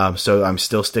 So I'm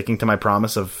still sticking to my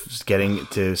promise of getting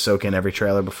to soak in every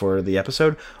trailer before the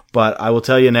episode. But I will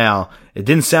tell you now, it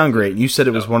didn't sound great. You said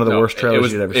it was one of the worst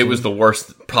trailers you'd ever seen. It was the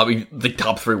worst, probably the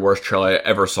top 3 worst trailer I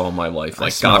ever saw in my life.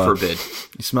 Like, God forbid.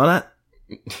 You smell that?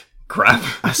 Crap.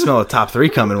 I smell a top 3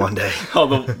 coming one day. Oh,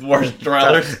 the worst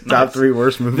trailers? Top 3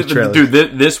 worst movie trailers.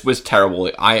 Dude, this was terrible.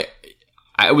 I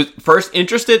was first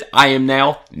interested. I am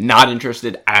now not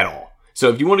interested at all. So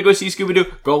if you want to go see Scooby-Doo,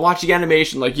 go watch the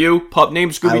animation like you, Pup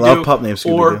Named Scooby-Doo. I love Pup Named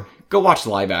Scooby-Doo. Or go watch the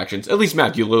live actions. At least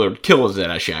Matthew Lillard kills it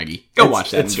as Shaggy. Go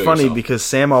watch that. It's funny because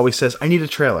Sam always says, I need a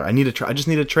trailer. I just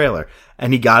need a trailer.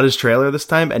 And he got his trailer this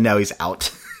time, and now he's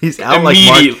out. He's out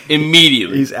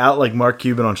immediately. He's out like Mark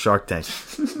Cuban on Shark Tank.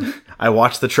 I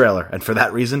watched the trailer, and for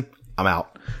that reason, I'm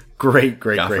out. Great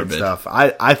stuff.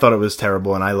 I thought it was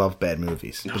terrible, and I love bad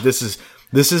movies. But this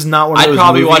is not one of those I'd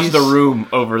probably movies. watch The Room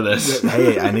over this.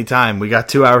 Hey, anytime. We got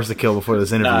 2 hours to kill before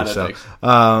this interview.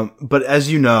 But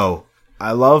as you know,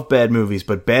 I love bad movies,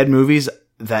 but bad movies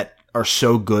that are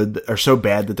so good, are so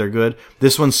bad that they're good.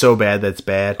 This one's so bad that it's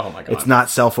bad. Oh my God. It's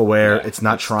not self-aware. Yeah, it's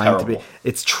not trying to be.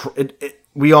 terrible.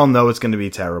 We all know it's going to be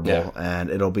terrible, Yeah. and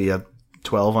it'll be a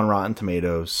 12 on Rotten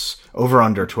Tomatoes. Over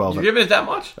under 12. You giving it that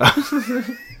much? I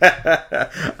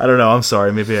don't know. I'm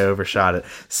sorry. Maybe I overshot it.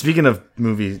 Speaking of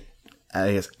movie,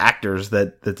 I guess actors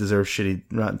that deserve shitty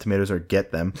Rotten Tomatoes or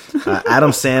get them.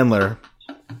 Adam Sandler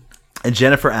and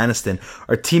Jennifer Aniston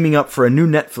are teaming up for a new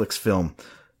Netflix film,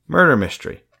 Murder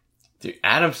Mystery. Dude,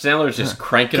 Adam Sandler's just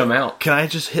cranking them out. Can I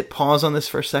just hit pause on this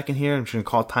for a second here? I'm just going to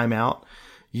call time out.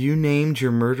 You named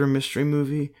your murder mystery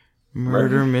movie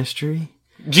Murder Mystery?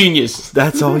 Genius.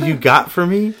 That's all you got for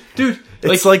me? Dude.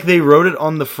 It's like they wrote it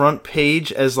on the front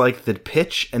page as like the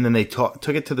pitch, and then they took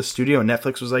it to the studio, and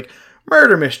Netflix was like,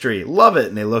 Murder Mystery, love it.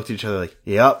 And they looked at each other like,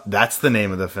 yep, that's the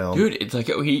name of the film. Dude, it's like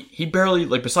he barely,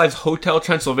 like, besides Hotel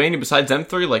Transylvania, besides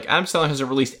M3, like, Adam Sandler hasn't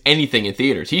released anything in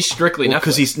theaters. He's strictly Netflix.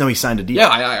 Because he signed a deal. Yeah,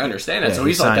 I understand that. Yeah, so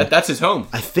he's like, that's his home.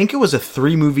 I think it was a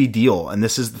 3-movie deal, and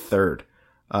this is the 3rd.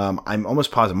 I'm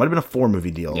almost positive. It might have been a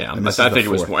 4-movie deal. Yeah, and I think it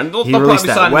was 4. And he released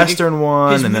that Western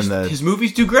one, and then his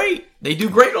movies do great. They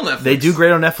do great on Netflix. They do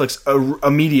great on Netflix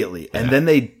immediately, and then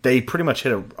they pretty much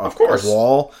hit a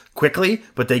wall quickly,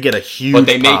 but they get a huge. But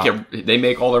they pop. they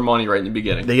make all their money right in the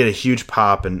beginning. They get a huge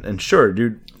pop, and sure,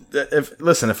 dude.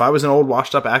 If I was an old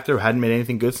washed up actor who hadn't made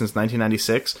anything good since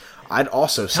 1996, I'd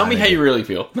also tell me how you really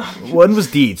feel. When was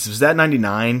Deeds? Was that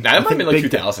 99? That might have been like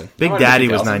 2000. Big Daddy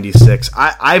was 96.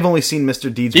 I've only seen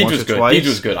Mr. Deeds once or twice. Deeds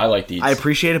was good. I like Deeds. I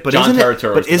appreciate it, but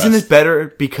isn't it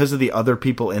better because of the other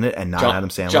people in it and not Adam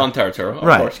Sandler? John Turturro, of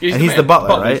right? course. He's the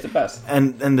butler, right? He's the best.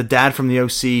 And the dad from the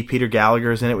OC, Peter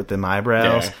Gallagher, is in it with them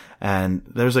eyebrows. Yeah. And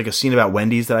there's like a scene about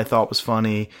Wendy's that I thought was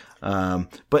funny.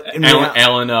 But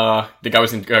Alan, the guy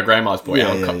was in Grandma's Boy.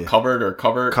 Alan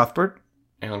Cuthbert?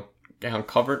 Alan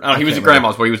Covert? Oh, he was in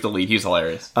Grandma's Boy. He was the lead. He's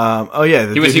hilarious.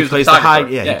 He plays the high.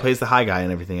 Yeah, he plays the high guy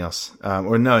and everything else.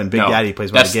 In Big Daddy, he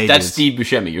plays one of the gay That's dudes. Steve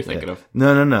Buscemi you're thinking of.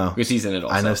 No. Because he's in it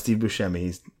also. I know Steve Buscemi.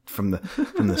 He's from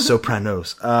the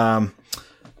Sopranos.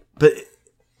 But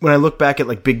when I look back at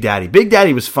like Big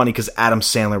Daddy was funny because Adam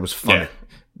Sandler was funny. Yeah.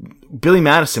 Billy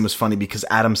Madison was funny because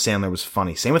Adam Sandler was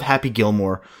funny. Same with Happy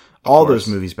Gilmore. All those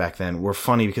movies back then were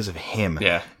funny because of him.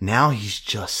 Yeah. Now he's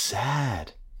just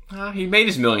sad. He made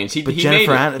his millions. He made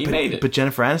it. But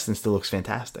Jennifer Aniston still looks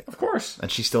fantastic. Of course. And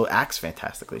she still acts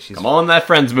fantastically. Come on, that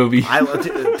Friends movie.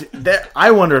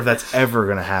 I wonder if that's ever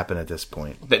going to happen at this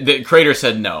point. The creator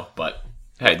said no, but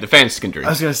hey, the fans can dream. I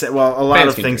was going to say, well, a lot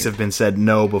of things have been said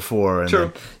no before. And True.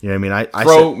 Then, you know what I mean? I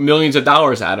throw millions of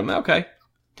dollars at him. Okay.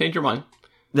 Change your mind.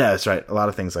 Yeah, that's right. A lot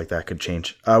of things like that could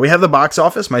change. We have the box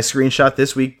office. My screenshot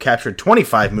this week captured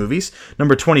 25 movies.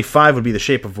 Number 25 would be The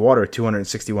Shape of Water at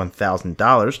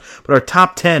 $261,000. But our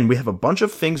top 10, we have a bunch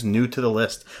of things new to the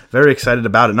list. Very excited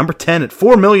about it. Number 10 at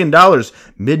 $4 million,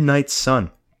 Midnight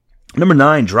Sun. Number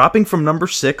 9, dropping from number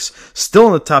 6, still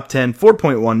in the top 10,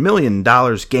 $4.1 million,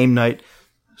 Game Night.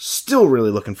 Still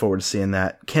really looking forward to seeing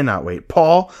that. Cannot wait.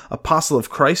 Paul, Apostle of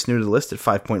Christ, new to the list at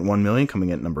 $5.1 million, coming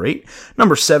in at number 8.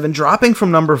 Number 7, dropping from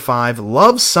number 5,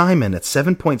 Love, Simon at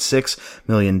 $7.6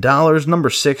 million. Number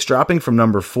 6, dropping from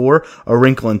number 4, A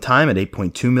Wrinkle in Time at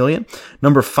 $8.2 million.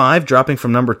 Number 5, dropping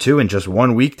from number 2 in just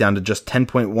 1 week down to just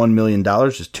 $10.1 million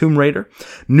is Tomb Raider.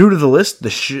 New to the list,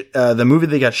 the movie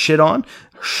they got shit on,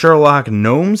 Sherlock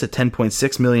Gnomes at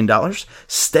 $10.6 million.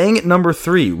 Staying at number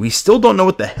 3, we still don't know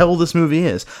what the hell this movie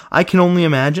is. I can only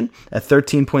imagine at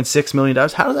 $13.6 million.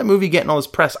 How did that movie get in all this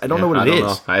press? I don't know what it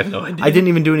is. I have no idea. I didn't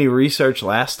even do any research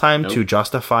last time to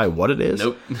justify what it is.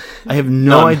 Nope. I have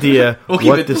no idea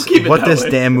what this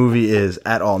damn movie is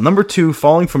at all. Number 2,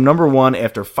 falling from number 1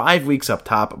 after 5 weeks up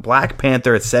top, Black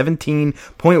Panther at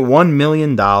 $17.1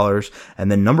 million.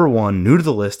 And then number 1, new to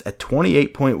the list at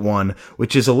 $28.1,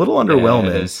 which is a little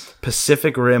underwhelming.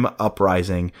 Pacific Rim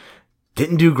Uprising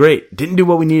didn't do great. Didn't do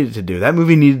what we needed to do. That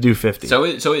movie needed to do 50. So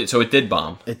it did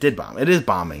bomb. It did bomb. It is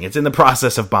bombing. It's in the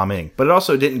process of bombing, but it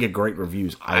also didn't get great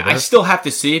reviews either. I still have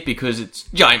to see it because it's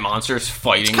giant monsters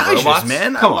fighting robots.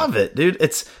 Man, I love it, dude.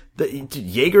 It's the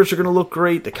Jaegers are going to look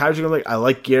great. The Kaijus are going to look. I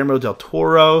like Guillermo del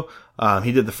Toro.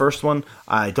 He did the first one.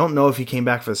 I don't know if he came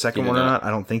back for the second one or not. I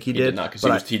don't think he did. He did not,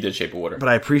 because he did Shape of Water. But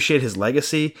I appreciate his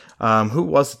legacy. Who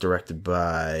was it directed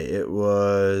by? It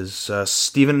was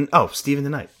Stephen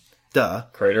DeKnight. Duh.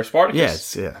 Creator of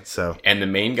Spartacus. Yeah. So, and the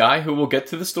main guy who will get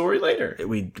to the story later.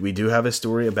 We do have a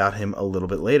story about him a little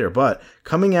bit later. But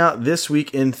coming out this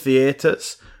week in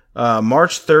theaters,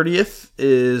 March 30th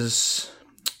is...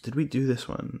 Did we do this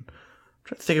one? I'm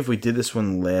trying to think if we did this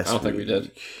one last week. I don't think we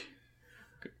did.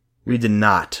 We did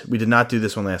not. We did not do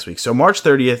this one last week. So March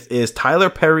 30th is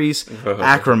Tyler Perry's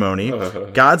Acrimony,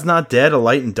 God's Not Dead, A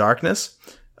Light in Darkness,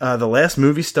 The Last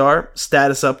Movie Star,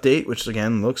 Status Update, which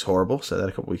again looks horrible, said that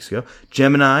a couple weeks ago,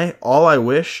 Gemini, All I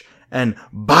Wish, and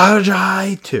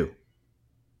Bajai 2.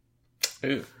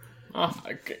 Ooh. Oh,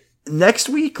 okay. Next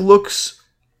week looks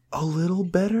a little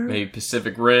better. Maybe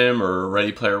Pacific Rim or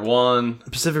Ready Player One.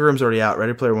 Pacific Rim's already out.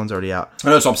 Ready Player One's already out. I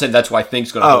know, so I'm saying that's why I think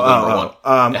it's going to go number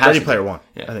one. Ready Player One.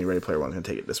 Yeah. I think Ready Player One's going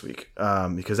to take it this week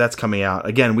because that's coming out.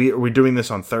 Again, we're doing this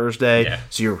on Thursday,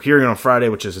 so you're hearing it on Friday,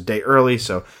 which is a day early,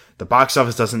 so the box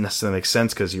office doesn't necessarily make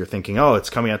sense because you're thinking, oh, it's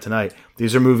coming out tonight.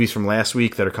 These are movies from last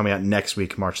week that are coming out next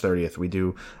week, March 30th. We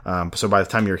do, so by the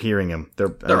time you're hearing them,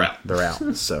 they're out. They're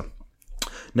out. So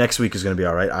next week is going to be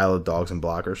all right. Isle of Dogs and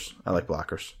Blockers. I like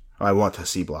Blockers. I want to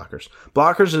see Blockers.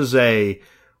 Blockers is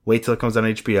wait till it comes on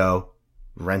HBO,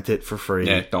 rent it for free.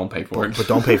 Yeah, don't pay for it. But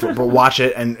don't pay for it. But watch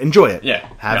it and enjoy it. Yeah.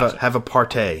 Have a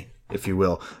partay, if you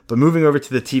will. But moving over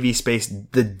to the TV space,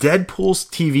 the Deadpool's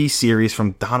TV series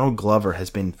from Donald Glover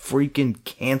has been freaking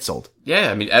canceled.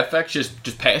 Yeah, I mean, FX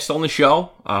just passed on the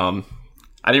show.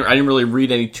 I didn't really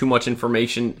read any too much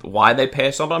information why they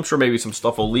passed on, but I'm sure maybe some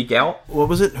stuff will leak out. What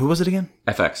was it? Who was it again?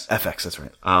 FX. FX, that's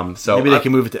right. So maybe they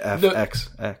can move it to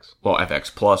FXX. Well,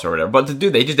 FX Plus or whatever. But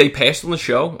they passed on the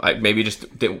show. Maybe just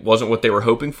it wasn't what they were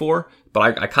hoping for.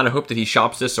 But I kind of hope that he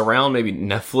shops this around. Maybe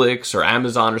Netflix or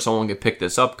Amazon or someone can pick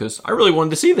this up because I really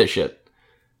wanted to see this shit.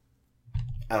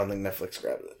 I don't think Netflix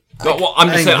grabbed it. Well, I'm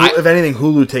just saying. If anything,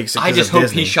 Hulu takes it. I just hope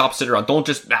Disney. he shops it around. Don't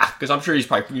just because I'm sure you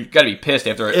got to be pissed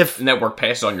after a network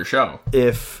passes on your show.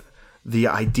 If the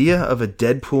idea of a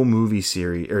Deadpool movie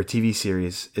series or TV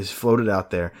series is floated out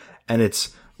there, and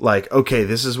it's like, okay,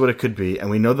 this is what it could be,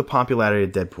 and we know the popularity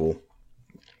of Deadpool.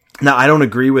 Now, I don't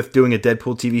agree with doing a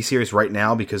Deadpool TV series right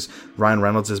now because Ryan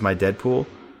Reynolds is my Deadpool.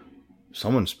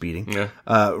 Someone's speeding. Yeah.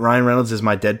 Ryan Reynolds is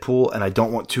my Deadpool, and I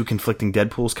don't want two conflicting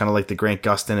Deadpools, kind of like the Grant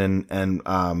Gustin and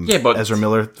Ezra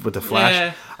Miller with the Flash.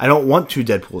 Yeah. I don't want two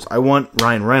Deadpools. I want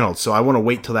Ryan Reynolds, so I want to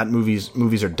wait till that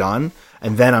movies are done,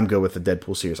 and then I'm good with the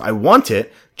Deadpool series. I want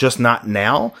it, just not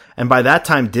now. And by that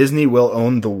time, Disney will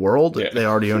own the world. Yeah. They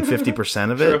already own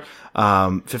 50% of it.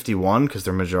 51 because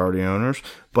they're majority owners.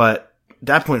 But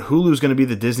that point, Hulu's going to be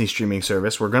the Disney streaming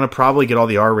service. We're going to probably get all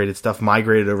the R-rated stuff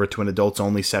migrated over to an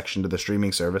adults-only section to the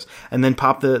streaming service, and then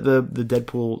pop the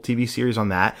Deadpool TV series on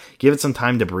that. Give it some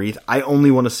time to breathe. I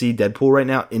only want to see Deadpool right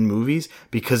now in movies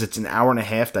because it's an hour and a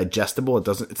half digestible.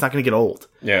 It's not going to get old.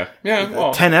 Yeah.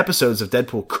 Well, 10 episodes of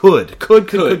Deadpool could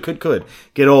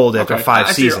get old after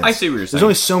 5 seasons. I see what you're saying. There's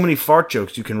only so many fart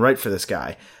jokes you can write for this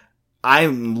guy.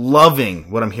 I'm loving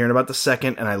what I'm hearing about the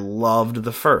second, and I loved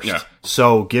the first. Yeah.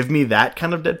 So give me that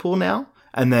kind of Deadpool now,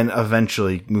 and then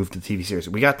eventually move to the TV series.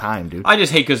 We got time, dude. I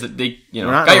just hate because they,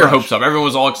 got your hopes up. Everyone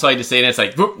was all excited to say it, and it's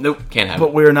like, whoop, nope, can't have it.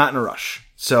 But we're not in a rush.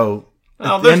 So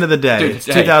at the end of the day, dude, it's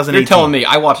 2018. You're telling me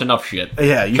I watch enough shit.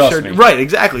 Yeah, you Trust sure. me. Right,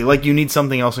 exactly. Like you need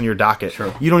something else on your docket.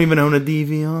 Sure. You don't even own a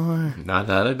DVR. Not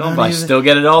that I don't, but I still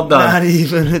get it all done. Not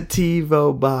even a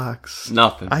TiVo box.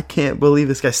 Nothing. I can't believe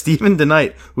this guy. Stephen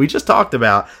DeKnight, we just talked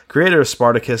about, creator of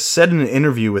Spartacus, said in an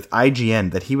interview with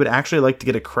IGN that he would actually like to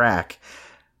get a crack.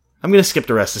 I'm going to skip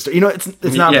the rest of the story.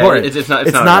 It's not important. It's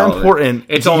not important.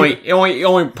 It's he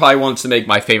only probably wants to make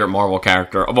my favorite Marvel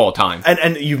character of all time.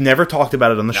 And you've never talked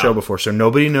about it on the show before, so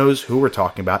nobody knows who we're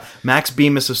talking about. Max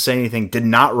Bemis of Say Anything did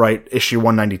not write issue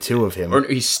 192 of him. Or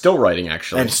he's still writing,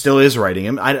 actually. And still is writing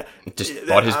him. Just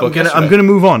bought his book I'm going to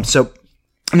move on. So,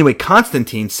 anyway,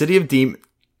 Constantine, City of Demons...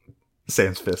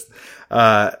 Sam's fist.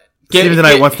 Stephen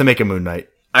DeKnight wants to make a Moon Knight.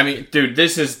 I mean, dude,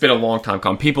 this has been a long time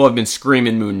coming. People have been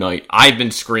screaming Moon Knight. I've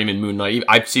been screaming Moon Knight.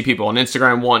 I see people on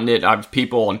Instagram wanting it. I've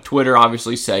people on Twitter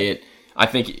obviously say it. I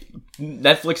think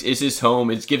Netflix is his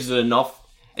home. It gives it an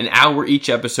hour each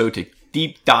episode to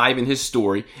deep dive in his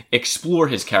story, explore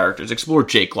his characters, explore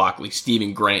Jake Lockley,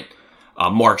 Stephen Grant,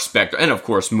 Mark Spector, and of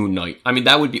course Moon Knight. I mean,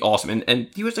 that would be awesome. And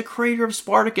he was the creator of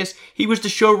Spartacus. He was the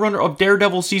showrunner of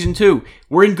Daredevil Season 2.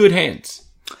 We're in good hands.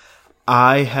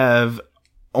 I have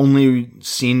only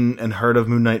seen and heard of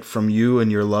Moon Knight from you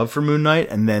and your love for Moon Knight,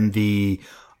 and then the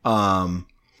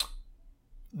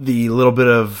little bit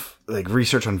of like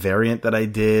research on Variant that I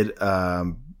did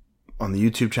on the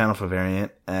YouTube channel for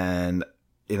Variant, and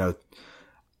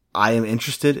I am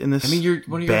interested in this. I mean, you're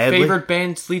one of your favorite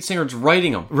band's lead singers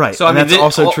writing them, right? So I mean, that's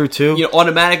also true too.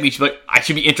 Automatically, you should be like, I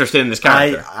should be interested in this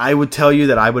character. I would tell you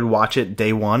that I would watch it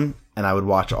day one. And I would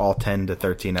watch all 10 to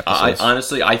 13 episodes.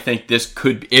 Honestly, I think this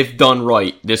could, if done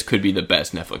right, this could be the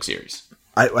best Netflix series.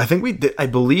 I think we did. I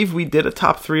believe we did a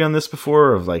top 3 on this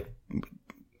before of like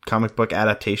comic book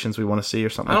adaptations we want to see or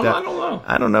something like that. I don't know.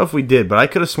 I don't know if we did, but I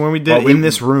could have sworn we did in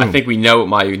this room. I think we know what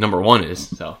my number 1 is.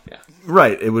 So yeah,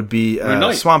 right. It would be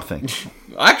Swamp Thing.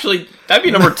 Actually, that'd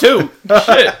be number 2. Shit,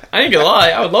 I ain't gonna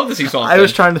lie. I would love to see Swamp Thing. I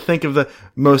was trying to think of the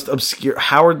most obscure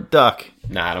Howard Duck.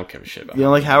 Nah, I don't give a shit about. You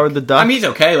don't like Howard the Duck? I mean, he's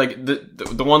okay. Like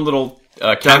the one little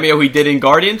cameo he did in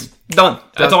Guardians, done.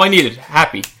 That's all I needed.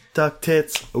 Happy. Duck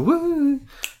tits. Woo.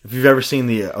 If you've ever seen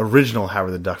the original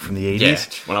Howard the Duck from the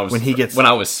 80s, yeah, when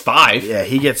I was 5, yeah,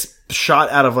 he gets shot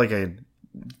out of like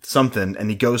something, and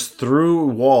he goes through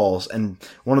walls, and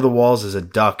one of the walls is a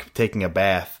duck taking a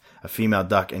bath, a female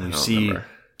duck, and you see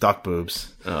duck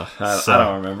boobs. I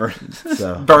don't remember.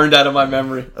 So. Burned out of my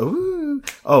memory. Ooh.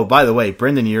 Oh, by the way,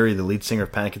 Brendan Urie, the lead singer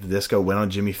of Panic at the Disco, went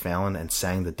on Jimmy Fallon and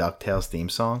sang the DuckTales theme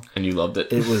song. And you loved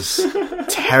it. It was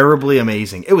terribly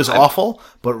amazing. It was awful,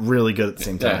 but really good at the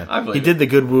same time. Yeah, he did the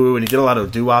good woo, and he did a lot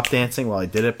of doo-wop dancing while he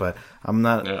did it, but I'm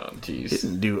not... Oh, jeez. He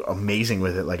didn't do amazing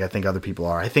with it like I think other people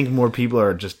are. I think more people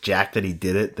are just jacked that he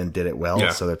did it than did it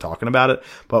well, so they're talking about it.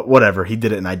 But whatever, he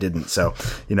did it and I didn't, so,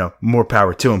 more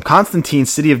power to him. Constantine,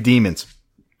 City of Demons.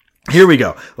 Here we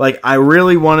go. Like, I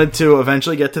really wanted to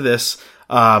eventually get to this,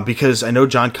 because I know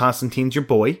John Constantine's your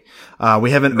boy. We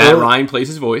haven't... Matt Ryan plays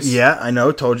his voice. Yeah, I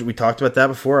know. Told you. We talked about that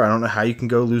before. I don't know how you can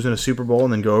go losing a Super Bowl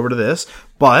and then go over to this.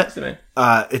 But,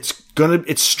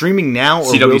 it's streaming now. Or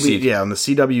CW Seed. Yeah, on the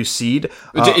CW Seed.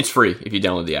 It's free if you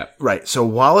download the app. Right. So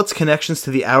while its connections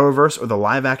to the Arrowverse or the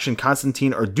live-action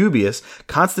Constantine are dubious,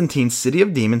 Constantine's City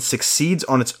of Demons succeeds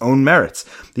on its own merits.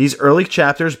 These early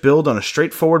chapters build on a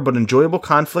straightforward but enjoyable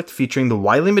conflict featuring the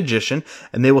wily magician,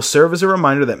 and they will serve as a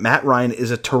reminder that Matt Ryan is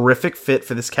a terrific fit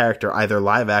for this character, either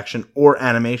live-action or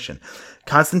animation.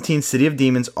 Constantine's City of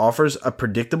Demons offers a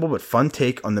predictable but fun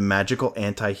take on the magical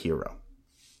anti-hero.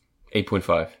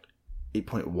 8.5.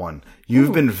 8.1.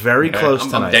 You've been very close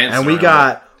tonight. And we around.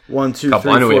 Got 1, 2, 3,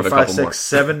 4, 5, 6, more.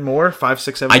 7 more. 5,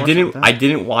 6, 7 more. I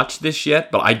didn't watch this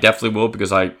yet, but I definitely will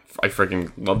because I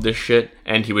freaking love this shit.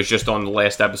 And he was just on the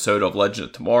last episode of Legend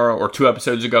of Tomorrow, or 2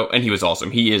 episodes ago, and he was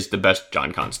awesome. He is the best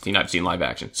John Constantine I've seen live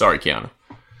action. Sorry, Keanu.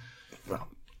 Well,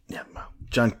 yeah,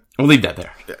 John. We'll leave that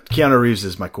there. Keanu Reeves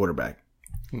is my quarterback.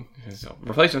 So,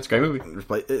 Replacement's a great movie.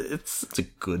 It's a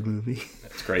good movie.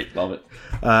 It's great. Love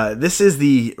it. This is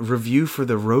the review for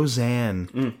the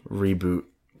Roseanne reboot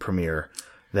premiere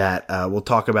that we'll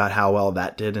talk about how well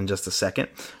that did in just a second.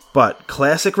 But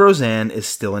classic Roseanne is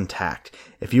still intact.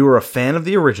 If you were a fan of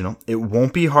the original, it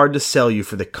won't be hard to sell you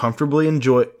for the comfortably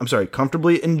enjoy.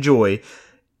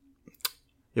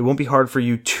 It won't be hard for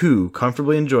you to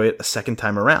comfortably enjoy it a second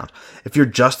time around. If you're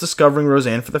just discovering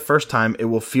Roseanne for the first time, it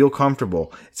will feel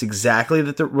comfortable. It's exactly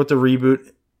what the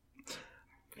reboot.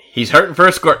 He's hurting for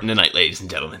a squirting tonight, ladies and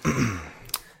gentlemen.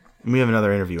 We have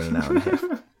another interview in an hour and a half.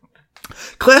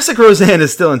 Classic Roseanne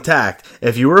is still intact.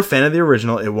 If you were a fan of the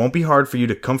original, it won't be hard for you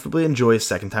to comfortably enjoy a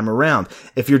second time around.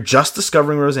 If you're just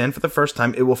discovering Roseanne for the first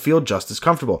time, it will feel just as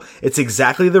comfortable. It's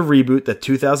exactly the reboot that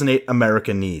 2008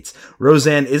 America needs.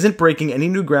 Roseanne isn't breaking any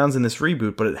new grounds in this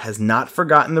reboot, but it has not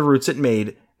forgotten the roots that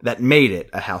made it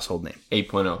a household name.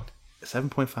 8.0.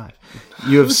 7.5.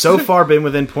 You have so far been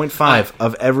within 0.5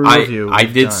 of every review. I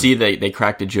did see they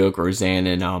cracked a joke, Roseanne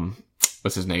and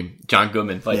what's his name? John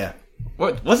Goodman. Like, yeah.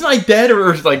 What, wasn't I dead,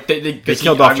 or like they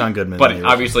killed off John Goodman? But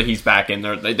obviously he's back in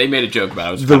there. They made a joke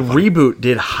about it. The reboot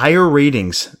did higher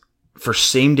ratings for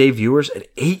same day viewers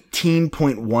at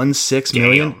 18.16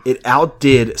 million. It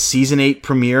outdid season 8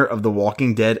 premiere of The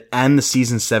Walking Dead and the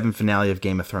season 7 finale of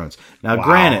Game of Thrones. Now,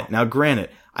 granted,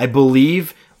 I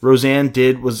believe Roseanne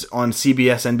was on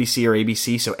CBS, NBC, or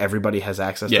ABC, so everybody has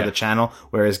access to the channel,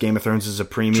 whereas Game of Thrones is a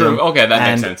premium. True. Okay,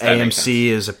 that makes sense. AMC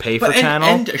is a pay-for channel.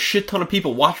 And a shit ton of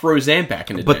people watched Roseanne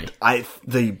back in the day. But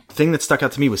the thing that stuck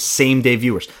out to me was same-day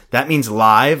viewers. That means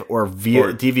live or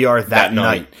via DVR that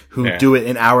night, who do it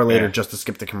an hour later just to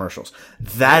skip the commercials.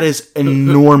 That is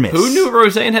enormous. Who knew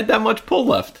Roseanne had that much pull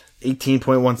left?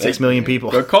 18.16 million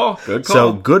people. Good call.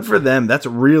 So good for them. That's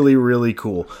really, really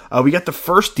cool. We got the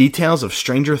first details of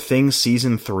Stranger Things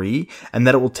Season 3, and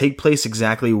that it will take place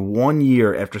exactly 1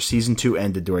 year after Season 2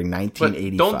 ended during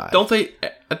 1985. Don't they?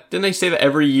 Didn't they say that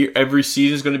every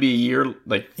season is going to be a year?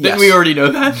 Like, didn't we already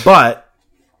know that? But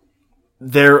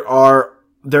they're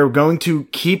going to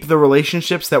keep the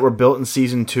relationships that were built in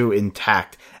Season 2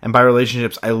 intact. And by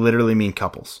relationships, I literally mean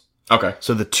couples. Okay.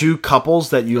 So the two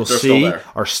couples that you'll see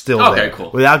are still there. Okay, cool.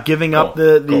 Without giving up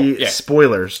the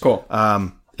spoilers. Cool.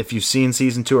 If you've seen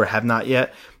Season 2 or have not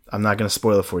yet, I'm not going to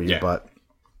spoil it for you, but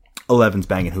Eleven's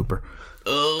banging Hooper.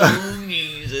 Oh,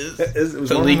 Jesus.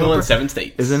 It's illegal in 7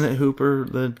 states. Isn't it Hooper,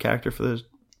 the character for the...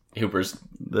 Hooper's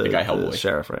the guy Hellboy. The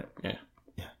sheriff, right? Yeah.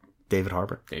 David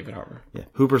Harbour. Yeah.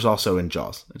 Hooper's also in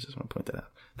Jaws. I just want to point that out.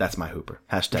 That's my Hooper.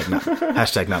 Hashtag not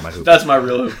my Hooper. That's my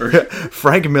real Hooper.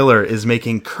 Frank Miller is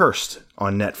making Cursed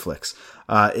on Netflix.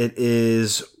 It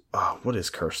is... Oh, what is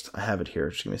Cursed? I have it here.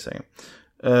 Just give me a second.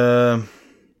 Is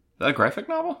that a graphic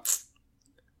novel?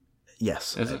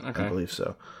 Yes. Is it? Okay. I believe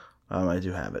so. I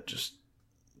do have it. Just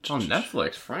on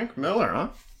Netflix. Frank Miller, huh?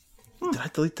 Did I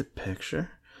delete the picture?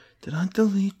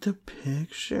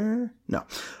 No.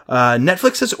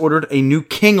 Netflix has ordered a new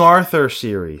King Arthur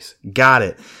series. Got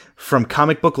it. From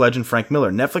comic book legend Frank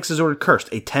Miller. Netflix has ordered Cursed,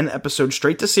 a 10-episode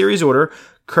straight-to-series order.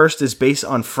 Cursed is based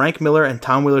on Frank Miller and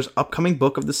Tom Wheeler's upcoming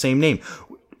book of the same name,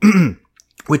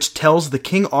 which tells the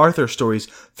King Arthur stories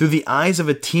through the eyes of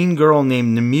a teen girl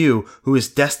named Nimue, who is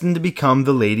destined to become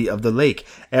the Lady of the Lake.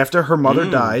 After her mother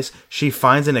dies, she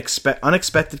finds an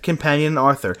unexpected companion in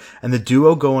Arthur, and the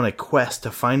duo go on a quest to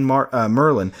find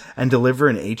Merlin and deliver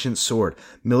an ancient sword.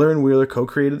 Miller and Wheeler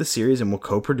co-created the series and will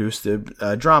co-produce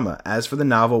the drama. As for the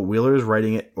novel, Wheeler is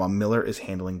writing it while Miller is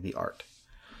handling the art.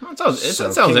 That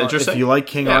sounds interesting. If you like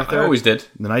King Arthur, I always did.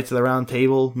 The Knights of the Round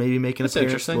Table, maybe making an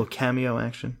appearance, a little cameo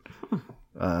action.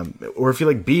 Or if you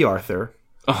like B. Arthur,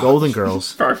 Golden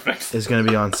Girls perfect. is going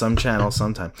to be on some channel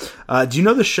sometime. Do you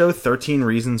know the show 13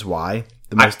 Reasons Why?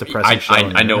 The most depressing show.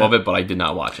 I know of it, but I did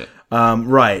not watch it.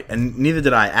 Right, and neither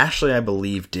did I. Ashley, I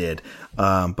believe, did.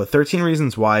 But 13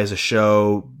 Reasons Why is a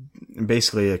show.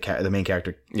 Basically, the main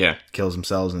character kills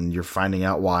themselves, and you're finding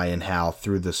out why and how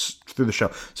through the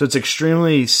show. So it's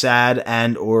extremely sad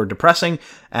and or depressing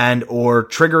and or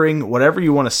triggering, whatever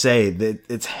you want to say.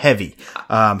 It's heavy.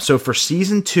 So for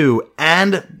season 2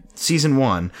 and season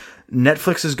 1,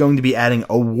 Netflix is going to be adding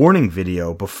a warning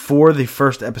video before the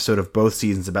first episode of both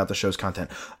seasons about the show's content.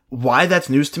 Why that's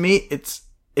news to me? It's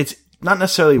not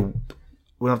necessarily, we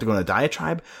don't have to go on a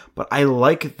diatribe, but I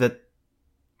like that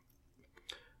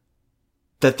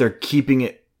they're keeping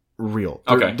it real.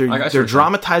 They're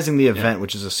dramatizing the event,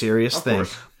 which is a serious thing,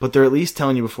 but they're at least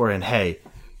telling you beforehand, hey,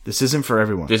 this isn't for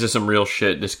everyone. This is some real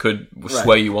shit. This could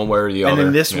sway you one way or the other. And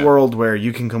in this world where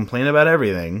you can complain about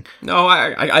everything... No,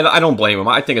 I don't blame them.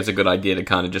 I think it's a good idea to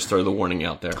kind of just throw the warning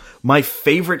out there. My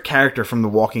favorite character from The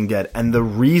Walking Dead, and the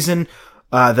reason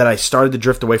that I started to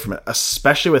drift away from it,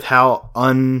 especially with how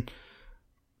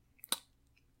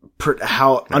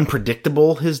how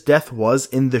unpredictable his death was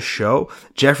in the show,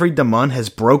 Jeffrey DeMunn has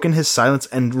broken his silence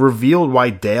and revealed why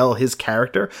Dale, his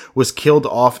character, was killed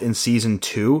off in season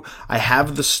 2. I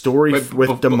have the story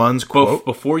with DeMunn's quote.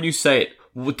 Before you say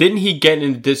it, didn't he get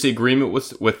in disagreement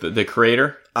with the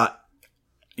creator?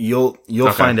 You'll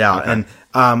find out. Okay.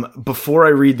 And before I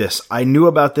read this, I knew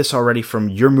about this already from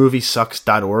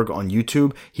yourmoviesucks.org on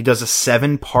YouTube. He does a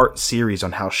 7-part series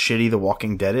on how shitty The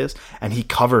Walking Dead is, and he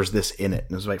covers this in it.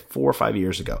 It was like 4 or 5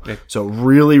 years ago. Okay. So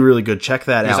really, really good. Check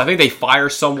that out. I think they fire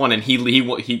someone and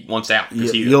he wants out.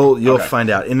 You'll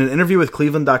find out. In an interview with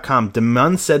Cleveland.com,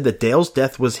 DeMunn said that Dale's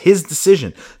death was his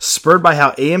decision, spurred by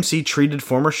how AMC treated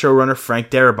former showrunner Frank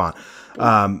Darabont.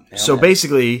 So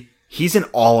basically, he's in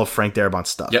all of Frank Darabont's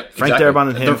stuff. Yep, Frank exactly. Darabont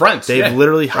and him, they're friends. They've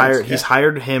literally hired. He's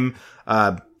hired him,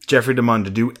 Jeffrey DeMunn, to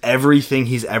do everything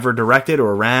he's ever directed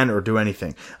or ran or do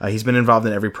anything. He's been involved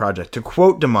in every project. To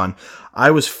quote DeMunn,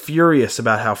 "I was furious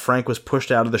about how Frank was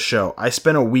pushed out of the show. I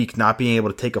spent a week not being able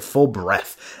to take a full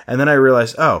breath, and then I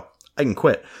realized, I can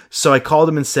quit. So I called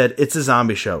him and said, 'It's a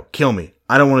zombie show. Kill me.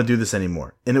 I don't want to do this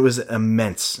anymore.' And it was an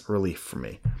immense relief for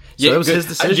me." So that was his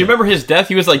decision. Do you remember his death?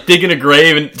 He was like digging a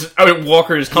grave, and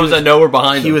Walker just comes out of nowhere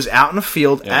behind him. He was out in a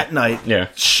field at night. Yeah.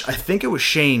 I think it was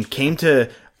Shane came to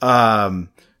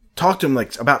talk to him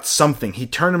like about something. He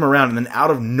turned him around, and then out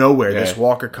of nowhere, this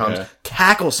Walker comes,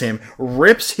 tackles him,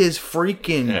 rips his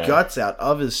freaking guts out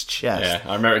of his chest.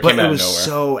 Yeah, I remember it but came out of nowhere. It was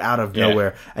so out of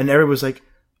nowhere, and everybody was like,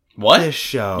 "What? This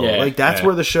show?" That's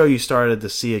where the show you started to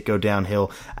see it go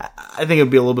downhill. I think it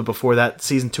would be a little bit before that.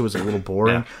 Season 2 was a little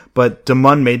boring, but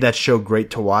DeMunn made that show great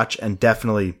to watch, and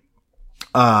definitely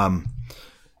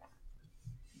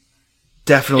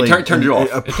turned you off.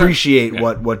 Appreciate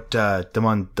what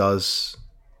DeMunn does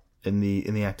in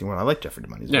the acting world. I like Jeffrey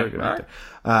DeMunn. He's a very good actor.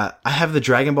 I have the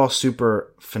Dragon Ball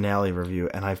Super finale review,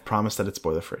 and I've promised that it's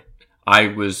spoiler free. I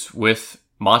was with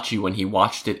Machi when he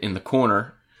watched it in the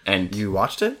corner. And you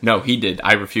watched it? No, he did.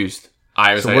 I refused.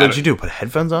 So what did you do? Put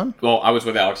headphones on? Well, I was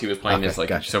with Alex. He was playing this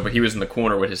but he was in the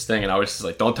corner with his thing, and I was just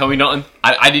like, "Don't tell me nothing."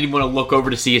 I didn't even want to look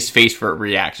over to see his face for a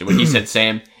reaction when he said,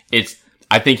 "Sam,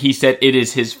 I think he said it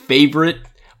is his favorite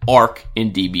arc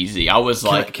in DBZ." I was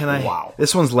like, "Wow,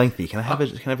 this one's lengthy. Can I have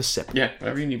a sip?" Yeah,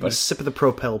 whatever you need. A sip of the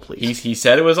Propel, please. He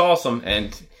said it was awesome,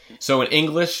 and so in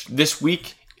English this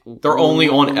week. They're only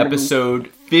on episode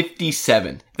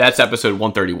 57. That's episode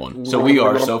 131. So we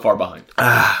are so far behind.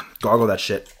 Gargle that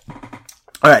shit.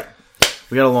 All right.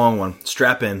 We got a long one.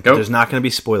 Strap in. Go. There's not going to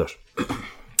be spoilers.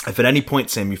 If at any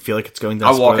point, Sam, you feel like it's going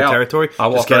down spoiler territory,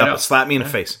 just get up and slap me in the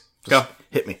face. Just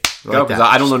hit me. Go, because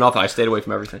I don't know nothing. I stayed away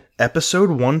from everything. Episode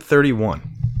 131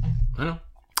 I know.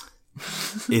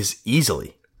 is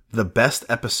easily the best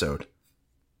episode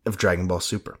of Dragon Ball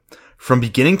Super. From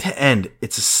beginning to end,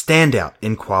 it's a standout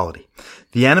in quality.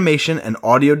 The animation and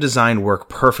audio design work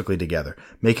perfectly together,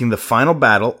 making the final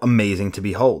battle amazing to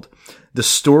behold. The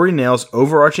story nails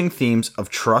overarching themes of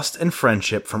trust and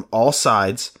friendship from all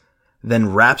sides,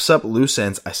 then wraps up loose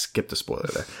ends. I skipped a spoiler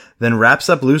there. Then wraps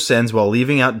up loose ends while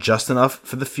leaving out just enough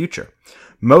for the future.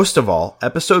 Most of all,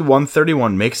 episode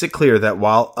 131 makes it clear that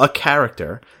while a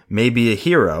character may be a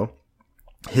hero,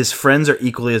 his friends are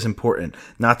equally as important,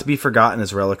 not to be forgotten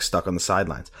as relics stuck on the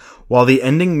sidelines. While the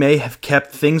ending may have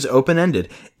kept things open-ended,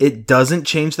 it doesn't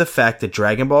change the fact that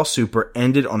Dragon Ball Super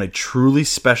ended on a truly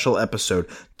special episode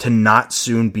to not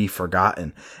soon be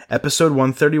forgotten. Episode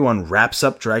 131 wraps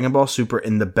up Dragon Ball Super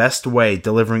in the best way,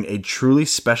 delivering a truly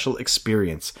special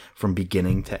experience from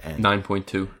beginning to end.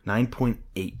 9.2.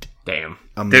 9.8. Damn.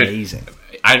 Amazing.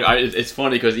 Dude, it's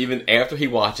funny because even after he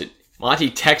watched it,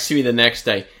 Monty texted me the next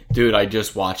day, "Dude, I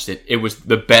just watched it. It was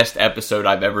the best episode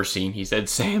I've ever seen." He said,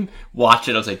 "Sam, watch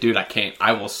it." I was like, "Dude, I can't.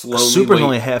 I will slowly." Super's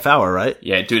only a half hour, right?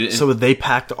 Yeah, dude. So they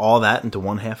packed all that into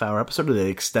 1 half-hour episode, or did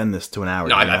they extend this to an hour?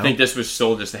 No, I think this was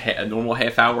still just a normal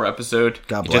half-hour episode.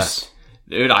 God bless.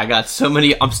 Dude, I got so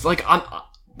many. I'm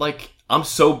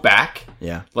so back.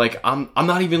 Yeah. Like I'm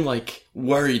not even like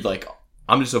worried. Like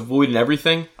I'm just avoiding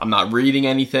everything. I'm not reading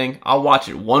anything. I'll watch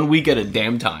it 1 week at a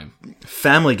damn time.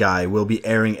 Family Guy will be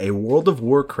airing a World of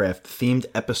Warcraft themed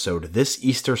episode this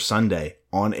Easter Sunday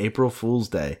on April Fool's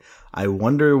Day. I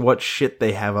wonder what shit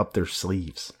they have up their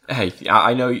sleeves. Hey,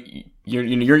 I know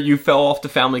you fell off the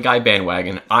Family Guy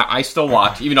bandwagon. I still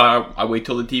watch, even though I wait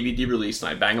till the DVD release and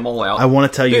I bang them all out. I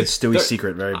want to tell you Stewie's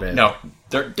secret very bad. No,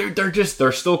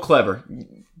 they're still clever.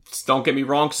 Don't get me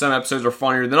wrong. Some episodes are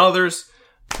funnier than others.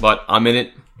 But I'm in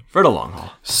it for the long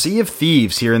haul. Sea of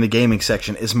Thieves here in the gaming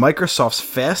section is Microsoft's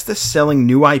fastest selling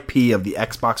new IP of the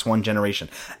Xbox One generation.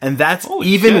 And that's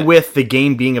even with the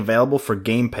game being available for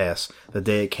Game Pass the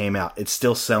day it came out. It's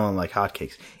still selling like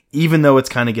hotcakes, even though it's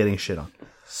kind of getting shit on.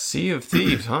 Sea of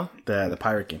Thieves, huh? The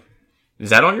pirate game. Is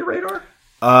that on your radar?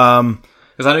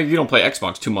 Because I know you don't play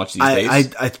Xbox too much these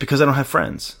days. It's because I don't have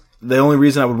friends. The only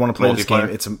reason I would want to play this game,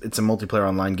 Multiplayer? it's a multiplayer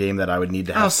online game that I would need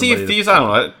to have. Sea of Thieves, I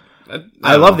don't know.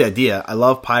 I love the idea. I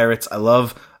love pirates. I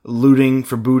love looting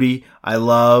for booty. I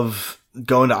love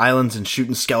going to islands and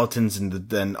shooting skeletons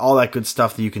and all that good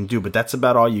stuff that you can do. But that's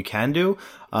about all you can do.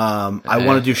 I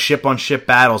want to do ship-on-ship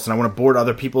battles, and I want to board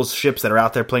other people's ships that are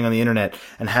out there playing on the internet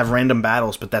and have random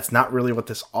battles, but that's not really what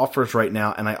this offers right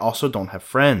now, and I also don't have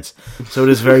friends. So it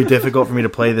is very difficult for me to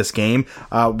play this game.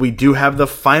 We do have the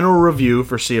final review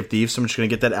for Sea of Thieves, so I'm just going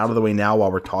to get that out of the way now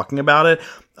while we're talking about it.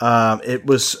 It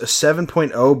was a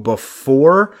 7.0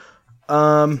 before...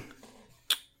 how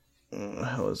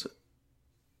is it?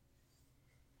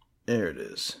 There it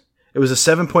is. It was a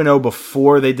 7.0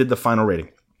 before they did the final rating.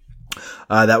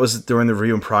 That was during the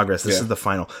review in progress. This is the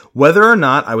final. Whether or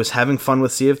not I was having fun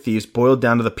with Sea of Thieves boiled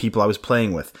down to the people I was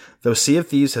playing with. Though Sea of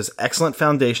Thieves has excellent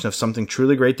foundation of something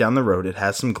truly great down the road, it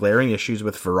has some glaring issues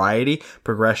with variety,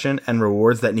 progression, and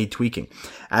rewards that need tweaking.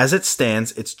 As it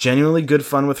stands, it's genuinely good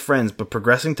fun with friends, but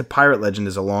progressing to Pirate Legend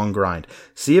is a long grind.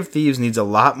 Sea of Thieves needs a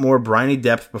lot more briny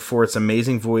depth before its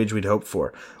amazing voyage we'd hoped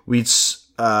for.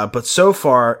 But so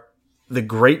far, the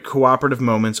great cooperative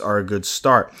moments are a good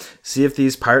start. Sea of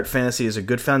Thieves Pirate Fantasy is a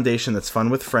good foundation that's fun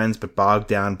with friends, but bogged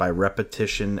down by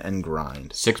repetition and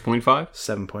grind. 6.5?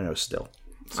 7.0 still.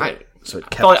 So it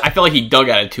kept... I feel like he dug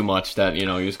at it too much that, he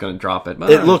was going to drop it.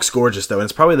 But it looks gorgeous, though, and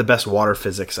it's probably the best water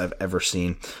physics I've ever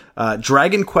seen.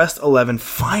 Dragon Quest XI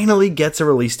finally gets a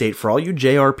release date for all you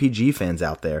JRPG fans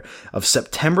out there of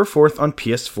September 4th on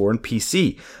PS4 and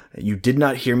PC. You did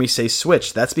not hear me say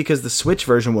Switch. That's because the Switch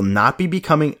version will not be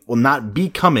coming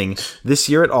this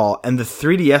year at all, and the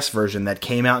 3DS version that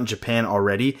came out in Japan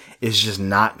already is just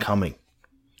not coming.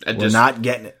 We're not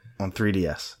getting it on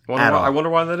 3DS at all. I wonder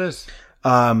why that is.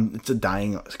 It's a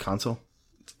dying console.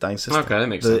 It's a dying system. Okay, that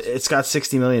makes sense. It's got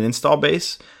 60 million install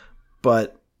base,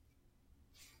 but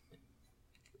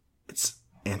it's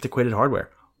antiquated hardware.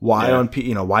 Why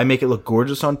why make it look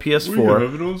gorgeous on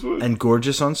PS4 and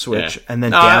gorgeous on Switch and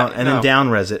then down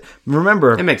res it?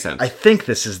 Remember, it makes sense. I think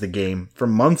this is the game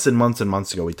from months and months and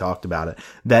months ago. We talked about it,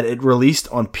 that it released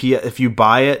on if you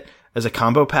buy it as a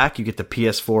combo pack, you get the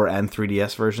PS4 and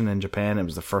 3DS version in Japan. It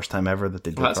was the first time ever that they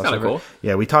did that. That's kind of cool.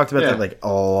 Yeah, we talked about that like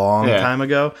a long time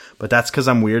ago, but that's because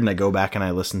I'm weird and I go back and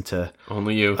I listen to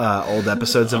only you old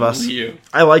episodes of us. You.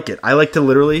 I like it. I like to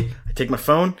literally, I take my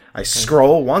phone, I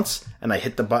scroll once, and I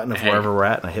hit the button of wherever we're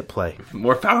at, and I hit play.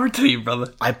 More power to you,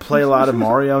 brother. I play a lot of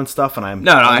Mario and stuff, and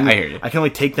I hear you. I can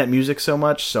only take that music so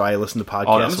much, so I listen to podcasts.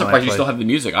 Oh, I'm surprised you still have the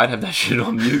music. I'd have that shit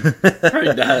on mute.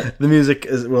 The music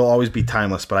will always be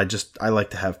timeless, but I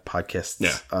like to have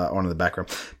podcasts on in the background.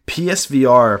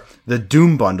 PSVR, the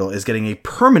Doom bundle, is getting a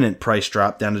permanent price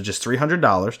drop down to just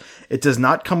 $300. It does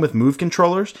not come with Move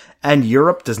controllers, and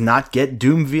Europe does not get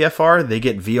Doom VFR. They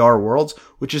get VR Worlds,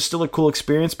 which is still a cool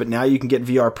experience, but now you can get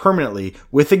VR permanently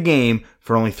with a game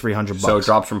for only $300. So it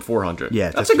drops from $400.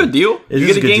 Yeah, that's a good deal. You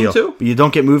get a game too, but you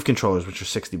don't get Move controllers, which are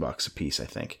 $60 a piece, I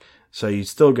think. So you're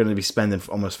still going to be spending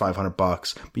almost $500,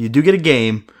 but you do get a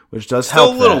game, which does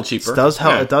help. Still a little cheaper. It does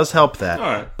help. Yeah. It does help that. All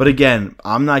right. But again,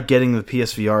 I'm not getting the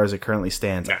PSVR as it currently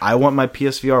stands. Yeah. I want my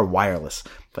PSVR wireless.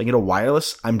 If I get a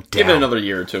wireless, I'm down. Give it another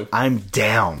year or two. I'm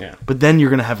down. Yeah. But then you're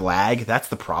going to have lag. That's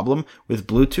the problem with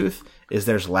Bluetooth. Is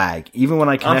there's lag. Even when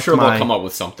I connect I'm sure they'll come up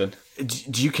with something.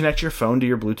 Do you connect your phone to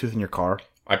your Bluetooth in your car?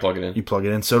 I plug it in. You plug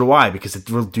it in. So do I, because it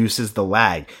reduces the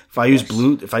lag. If I use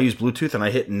Bluetooth and I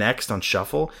hit next on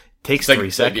shuffle, it takes 3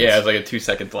 seconds. Yeah, it's like a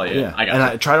 2-second delay. Yeah, I got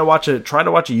it. I try to watch a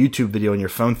YouTube video on your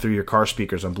phone through your car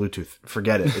speakers on Bluetooth.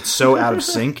 Forget it. It's so out of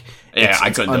sync.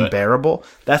 It's unbearable.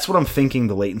 That's what I'm thinking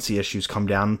the latency issues come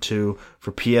down to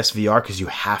for PSVR, because you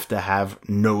have to have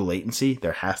no latency.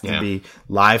 There has to be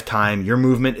live time. Your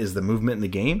movement is the movement in the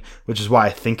game, which is why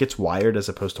I think it's wired as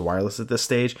opposed to wireless at this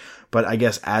stage. But I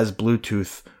guess as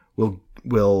Bluetooth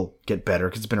will get better,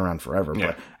 because it's been around forever. Yeah.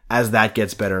 But as that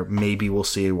gets better, maybe we'll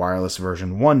see a wireless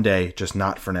version one day, just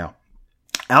not for now.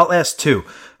 Outlast 2,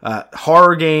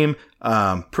 horror game,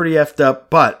 pretty effed up,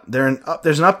 but there's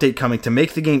an update coming to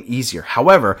make the game easier.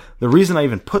 However, the reason I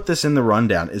even put this in the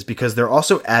rundown is because they're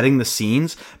also adding the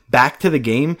scenes back to the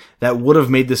game that would have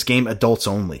made this game adults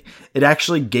only. It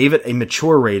actually gave it a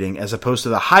mature rating as opposed to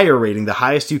the higher rating, the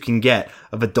highest you can get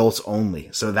of adults only.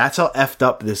 So that's how effed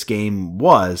up this game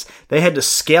was. They had to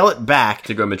scale it back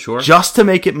to go mature, just to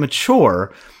make it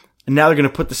mature. And now they're going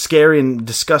to put the scary and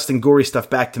disgusting gory stuff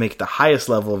back to make it the highest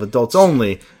level of adults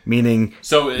only, meaning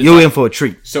you'll in for a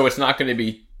treat. So it's not going to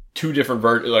be two different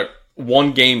versions. Like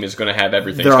one game is going to have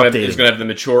everything. They're It's going to have the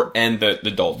mature and the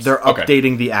adults. They're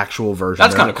updating the actual version.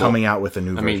 That's kind of of cool. coming out with a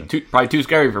new version. I mean, probably too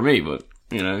scary for me, but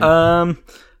you know.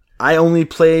 I only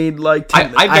played like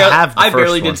 10, I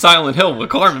barely did Silent Hill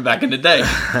with Carmen back in the day.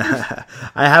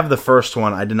 I have the first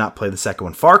one. I did not play the second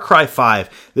one. Far Cry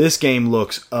 5. This game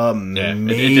looks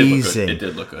amazing. It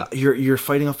did look good. You're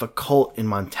fighting off a cult in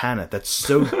Montana. That's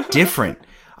so different.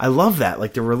 I love that,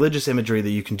 like the religious imagery that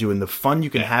you can do and the fun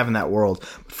you can have in that world.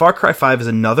 Far Cry 5 is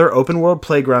another open-world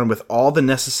playground with all the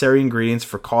necessary ingredients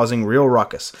for causing real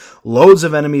ruckus. Loads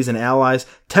of enemies and allies,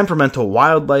 temperamental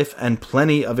wildlife, and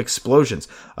plenty of explosions.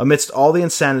 Amidst all the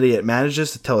insanity, it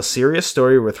manages to tell a serious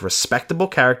story with respectable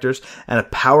characters and a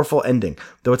powerful ending,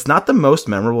 though it's not the most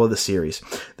memorable of the series.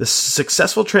 The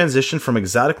successful transition from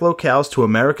exotic locales to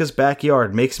America's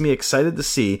backyard makes me excited to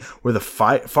see where the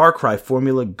Far Cry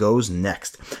formula goes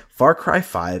next. Far Cry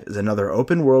 5 is another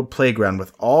open-world playground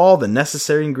with all the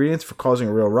necessary ingredients for causing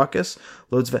a real ruckus.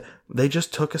 They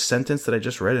just took a sentence that I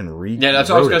just read and read. Yeah, that's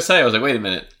what I was going to say. I was like, wait a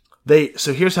minute.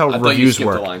 So here's how reviews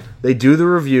work. They do the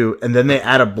review, and then they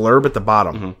add a blurb at the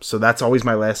bottom. Mm-hmm. So that's always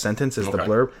my last sentence is the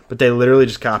blurb. But they literally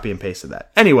just copy and pasted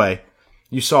that. Anyway,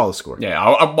 you saw the score.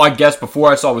 Yeah, my guess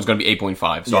before I saw it was going to be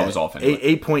 8.5, so I was off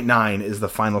anyway. 8.9 is the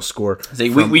final score.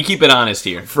 See, we keep it honest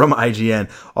here. From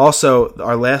IGN. Also,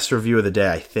 our last review of the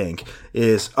day, I think,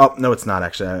 is... Oh, no, it's not,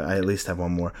 actually. I at least have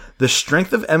one more. The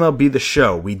Strength of MLB The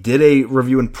Show. We did a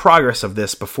review in progress of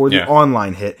this before the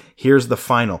online hit. Here's the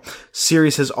final.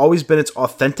 Series has always been its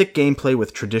authentic gameplay,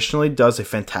 which traditionally does a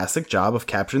fantastic job of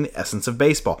capturing the essence of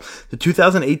baseball. The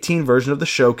 2018 version of the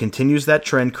show continues that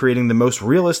trend, creating the most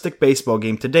realistic baseball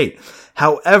game to date.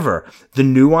 However, the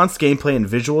nuanced gameplay and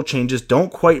visual changes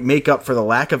don't quite make up for the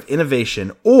lack of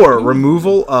innovation or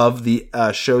removal of the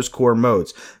show's core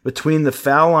modes. Between the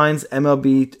foul lines,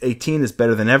 MLB 18 is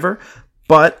better than ever,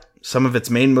 but some of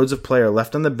its main modes of play are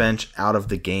left on the bench out of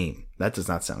the game. That does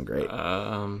not sound great.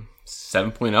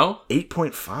 7.0?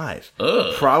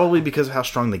 8.5. Probably because of how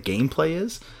strong the gameplay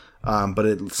is, but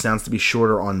it sounds to be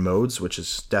shorter on modes, which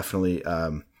is definitely...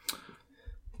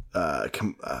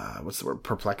 what's the word?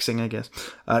 Perplexing, I guess.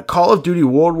 Call of Duty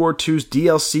World War II's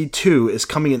DLC 2 is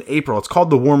coming in April. It's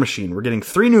called The War Machine. We're getting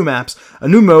 3 new maps, a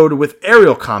new mode with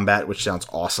aerial combat, which sounds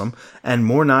awesome, and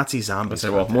more Nazi zombies.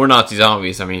 Well, more Nazi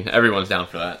zombies. I mean, everyone's down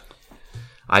for that.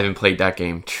 I haven't played that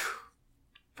game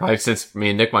probably since me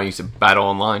and Nick used to battle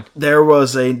online. There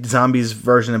was a zombies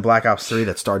version in Black Ops 3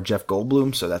 that starred Jeff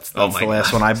Goldblum, so that's the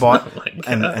last one I bought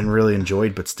and really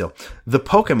enjoyed, but still. The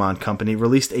Pokemon Company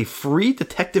released a free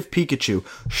Detective Pikachu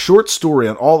short story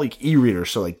on all like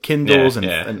e-readers, so like Kindles and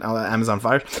Amazon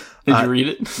Fire. Did you read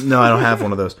it? No, I don't have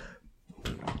one of those.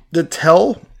 To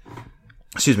tell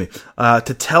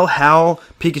how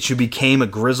Pikachu became a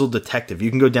grizzled detective. You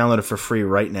can go download it for free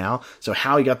right now. So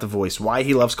how he got the voice, why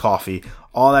he loves coffee,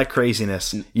 all that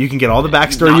craziness. You can get all the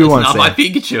backstory you want. It's not my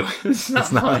Pikachu. It's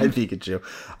not my Pikachu.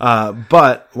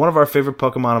 But one of our favorite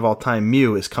Pokemon of all time,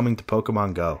 Mew, is coming to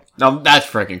Pokemon Go. Now that's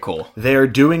freaking cool. They're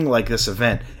doing like this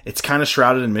event. It's kind of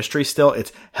shrouded in mystery still.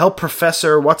 It's help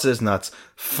Professor What's-His-Nuts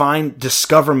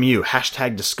discover Mew.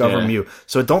 #discover Mew.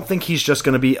 So I don't think he's just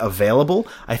going to be available.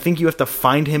 I think you have to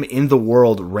find him in the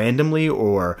world randomly,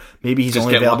 or maybe he's just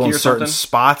only available in certain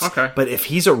spots. Okay. But if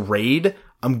he's a raid,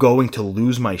 I'm going to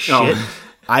lose my shit.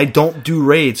 I don't do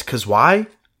raids, because why?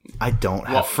 I don't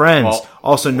have friends.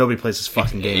 Also, nobody plays this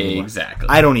fucking game anymore. Exactly.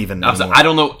 I don't even know. I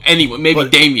don't know anyone. Maybe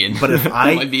Damien. But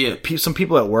if some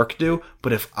people at work do,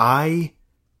 but if I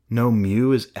know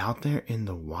Mew is out there in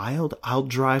the wild, I'll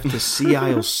drive to Sea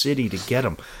Isle City to get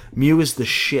him. Mew is the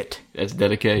shit. That's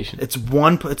dedication. It's the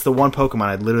one Pokemon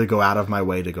I'd literally go out of my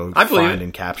way to go find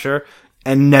and capture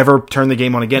and never turn the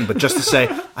game on again. But just to say,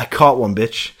 I caught one,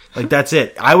 bitch. Like, that's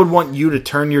it. I would want you to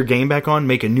turn your game back on,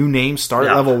 make a new name, start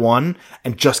at level 1,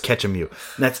 and just catch a Mew.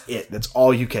 And that's it. That's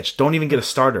all you catch. Don't even get a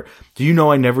starter. Do you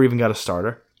know I never even got a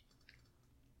starter?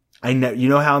 You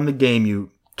know how in the game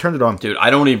you turned it on? Dude, I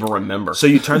don't even remember. So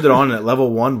you turned it on, and at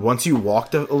level 1, once you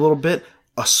walked a little bit,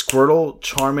 a Squirtle,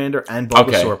 Charmander, and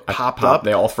Bulbasaur popped up.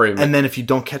 They all three. And then if you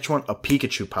don't catch one, a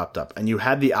Pikachu popped up. And you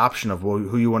had the option of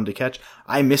who you wanted to catch.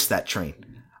 I missed that train.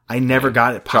 I never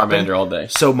got it popping. Charmander all day.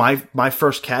 So my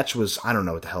first catch was, I don't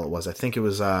know what the hell it was. I think it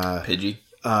was Pidgey?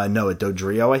 No, a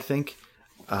Dodrio, I think.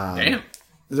 Damn.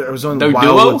 I was on Doduo?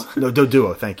 Wildwoods. No,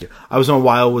 Doduo, thank you. I was on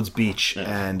Wildwoods Beach,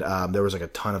 and there was like a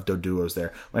ton of Doduos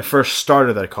there. My first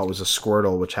starter that I caught was a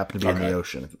Squirtle, which happened to be in the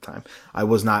ocean at the time. I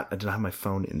did not have my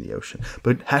phone in the ocean.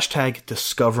 But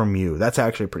 #discover Mew. That's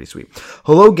actually pretty sweet.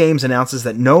 Hello Games announces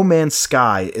that No Man's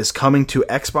Sky is coming to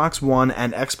Xbox One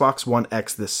and Xbox One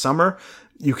X this summer.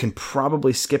 You can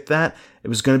probably skip that. It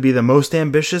was going to be the most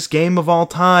ambitious game of all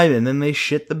time, and then they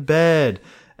shit the bed.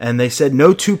 And they said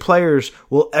no two players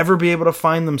will ever be able to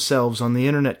find themselves on the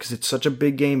internet because it's such a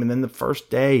big game. And then the first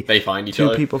day, they find each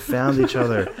other. Two people found each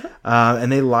other.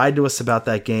 And they lied to us about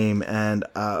that game. And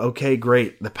okay,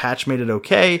 great. The patch made it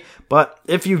okay. But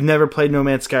if you've never played No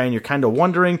Man's Sky and you're kind of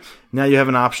wondering, now you have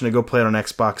an option to go play it on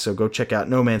Xbox. So go check out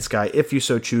No Man's Sky if you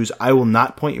so choose. I will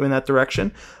not point you in that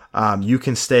direction. You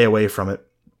can stay away from it.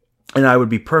 And I would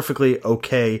be perfectly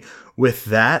okay with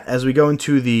that. As we go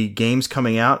into the games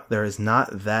coming out, there is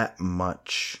not that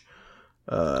much.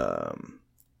 Don't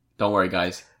worry,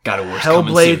 guys. God of War's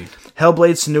coming soon.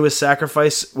 Hellblade's Senua's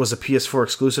Sacrifice was a PS4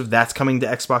 exclusive. That's coming to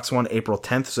Xbox One April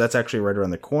 10th, so that's actually right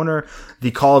around the corner.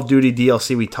 The Call of Duty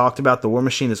DLC we talked about, The War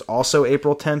Machine, is also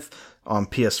April 10th on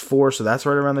PS4, so that's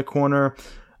right around the corner.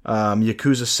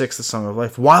 Yakuza 6, The Song of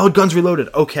Life. Wild Guns Reloaded.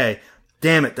 Okay.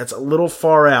 Damn it, that's a little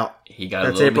far out. He got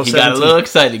a little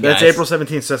excited, guys. That's April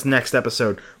 17th, so that's next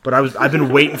episode. But I've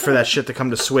been waiting for that shit to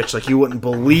come to Switch. Like, you wouldn't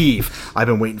believe I've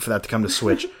been waiting for that to come to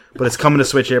Switch. But it's coming to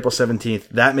Switch April 17th.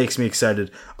 That makes me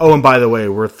excited. Oh, and by the way,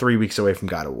 we're 3 weeks away from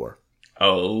God of War.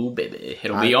 Oh, baby.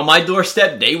 It'll be on my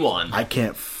doorstep day one. I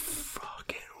can't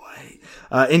fucking wait.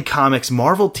 In comics,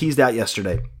 Marvel teased out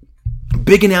yesterday.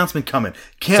 Big announcement coming.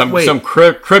 Can't wait. Some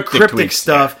cryptic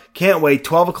stuff. Yeah. Can't wait.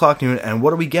 12 o'clock noon. And what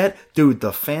do we get? Dude,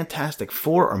 the Fantastic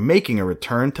Four are making a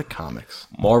return to comics.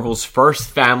 Marvel's first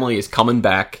family is coming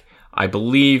back. I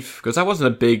believe, because I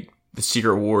wasn't a big The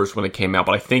Secret Wars when it came out,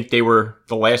 but I think the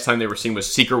last time they were seen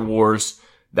was Secret Wars.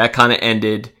 That kind of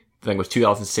ended. I think it was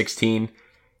 2016.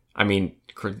 I mean,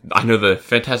 I know the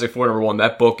Fantastic Four #1,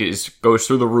 that book goes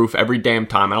through the roof every damn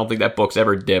time. I don't think that book's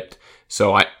ever dipped.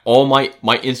 So all my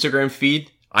Instagram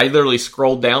feed, I literally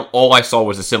scrolled down. All I saw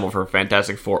was a symbol for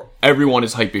Fantastic Four. Everyone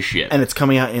is hype as shit. And it's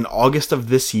coming out in August of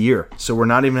this year. So we're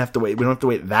not even have to wait. We don't have to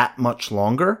wait that much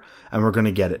longer. And we're going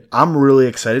to get it. I'm really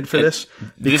excited for this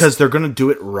because they're going to do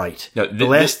it right. No, the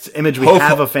last image we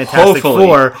have of Fantastic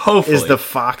Four is the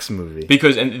Fox movie.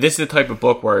 Because, and this is the type of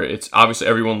book where it's obviously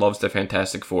everyone loves the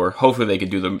Fantastic Four. Hopefully they can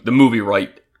do the movie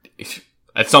right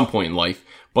at some point in life.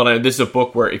 But this is a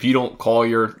book where if you don't call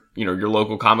your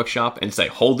local comic shop and say,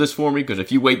 hold this for me, because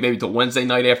if you wait maybe till Wednesday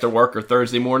night after work or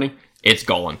Thursday morning, it's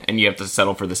gone. And you have to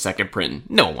settle for the second print.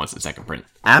 No one wants the second print.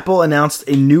 Apple announced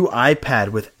a new iPad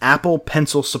with Apple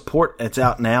Pencil support. It's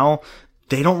out now.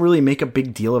 They don't really make a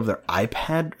big deal of their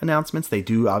iPad announcements. They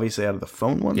do, obviously, out of the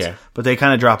phone ones. Yeah. But they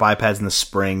kind of drop iPads in the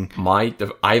spring. I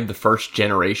have the first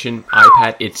generation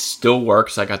iPad. It still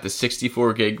works. I got the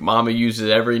 64 gig. Mama uses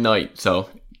it every night. So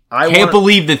I can't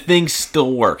believe the thing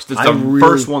still works. This is the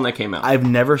first one that came out. I've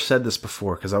never said this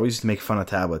before because I always used to make fun of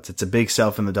tablets. It's a big cell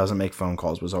phone that doesn't make phone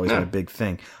calls was always a big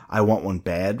thing. I want one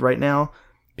bad right now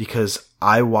because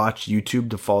I watch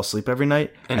YouTube to fall asleep every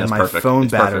night and my phone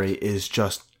battery is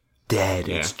just dead.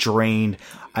 Yeah. It's drained.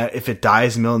 If it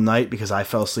dies in the middle of the night because I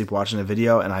fell asleep watching a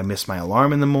video and I miss my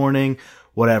alarm in the morning,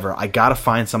 whatever, I gotta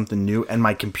find something new, and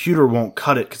my computer won't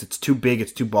cut it because it's too big,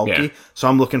 it's too bulky. So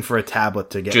I'm looking for a tablet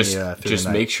to get me through Just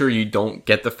the night. Make sure you don't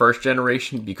get the first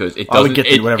generation because it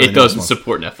doesn't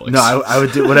support Netflix. No, I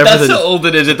would do whatever. That's how old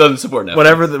it is. It doesn't support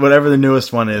Netflix. Whatever the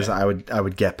newest one is, I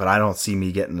would get, but I don't see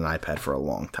me getting an iPad for a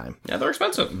long time. Yeah, they're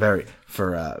expensive. Very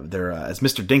they're as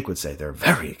Mr. Dink would say, they're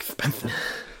very expensive.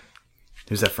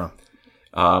 Who's that from?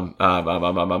 I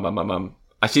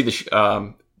see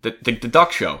the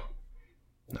Duck Show.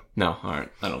 No, all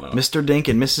right. I don't know. Mr. Dink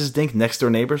and Mrs. Dink, next door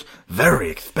neighbors. Very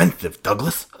expensive,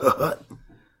 Douglas.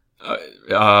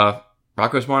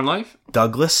 Rocko's Modern Life?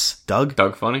 Doug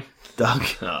funny? Doug.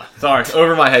 Sorry,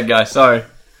 over my head, guys. Sorry.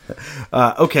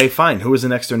 Okay, fine. Who was the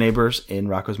next door neighbors in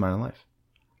Rocko's Modern Life?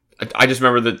 I just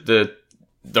remember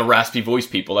the raspy voice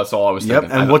people. That's all I was thinking.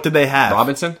 Yep, and what did they have?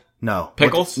 Robinson? No.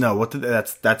 Pickles? What did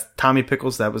that's Tommy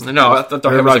Pickles. That was no. I thought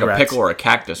it was like a pickle or a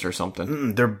cactus or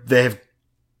something. They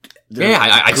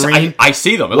have. I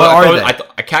see them. What are they?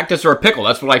 A cactus or a pickle.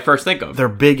 That's what I first think of. They're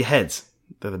big heads.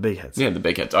 They're the big heads. Yeah, the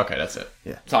big heads. Okay, that's it.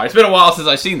 Yeah. Sorry, it's been a while since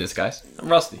I've seen this, guys. I'm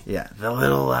rusty. Yeah, the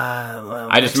little.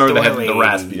 I just remember they had the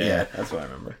raspy. Yeah, that's what I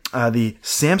remember. The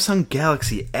Samsung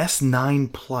Galaxy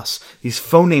S9 Plus. These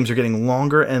phone names are getting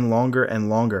longer and longer and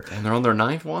longer. And they're on their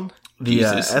 9th one? The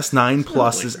S9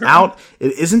 Plus is out.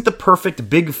 It isn't the perfect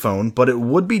big phone, but it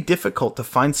would be difficult to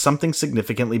find something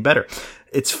significantly better.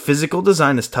 Its physical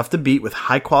design is tough to beat with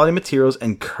high-quality materials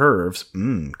and curves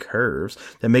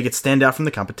that make it stand out from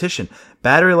the competition.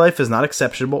 Battery life is not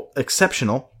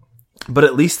exceptional, but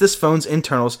at least this phone's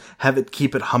internals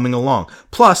keep it humming along.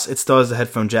 Plus, it still has a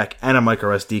headphone jack and a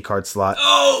micro SD card slot.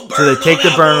 So they take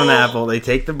the burn on Apple. They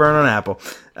take the burn on Apple.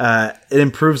 It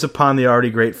improves upon the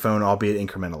already great phone, albeit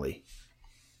incrementally.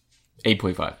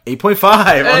 8.5.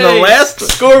 8.5 on the last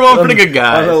score one for the good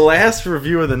guys. On the last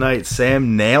review of the night,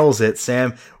 Sam nails it.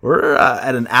 Sam, we're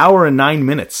at an hour and 9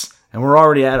 minutes, and we're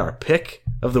already at our pick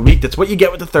of the week. That's what you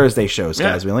get with the Thursday shows,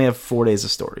 guys. We only have 4 days of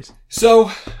stories.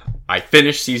 So, I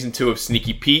finished season 2 of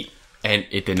Sneaky Pete, and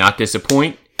it did not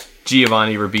disappoint.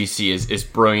 Giovanni Ribisi is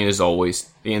brilliant as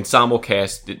always. The ensemble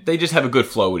cast, they just have a good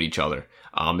flow with each other.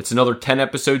 It's another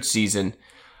 10-episode season.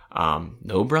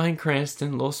 No Bryan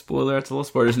Cranston, little spoiler, it's a little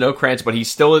spoiler. There's no Cranston, but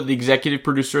he's still the executive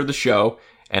producer of the show.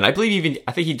 And I believe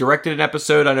I think he directed an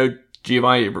episode. I know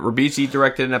Giovanni Ribisi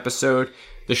directed an episode.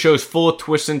 The show's full of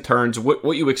twists and turns,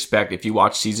 what you expect if you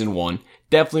watch season 1.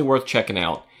 Definitely worth checking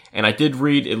out. And I did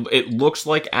read, it looks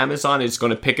like Amazon is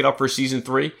going to pick it up for season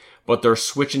 3, but they're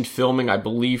switching filming, I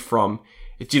believe, from,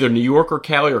 it's either New York or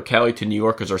Cali to New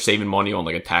York because they're saving money on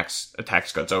like a tax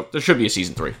cut. So there should be a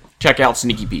season 3. Check out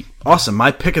Sneaky Pete. Awesome.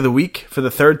 My pick of the week for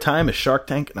the third time is Shark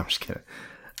Tank. No, I'm just kidding.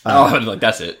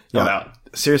 That's it. I'm out.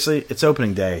 Seriously, it's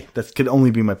opening day. That could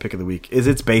only be my pick of the week.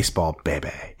 It's baseball,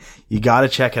 baby. You got to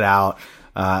check it out.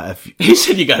 He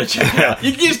said you got to check it out.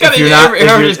 You just got to.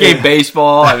 Aaron just gave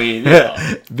baseball. I mean,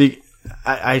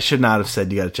 I should not have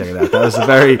said you got to check it out. That was a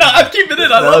very. No, I'm keeping it.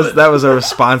 I love it. That was a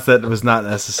response that was not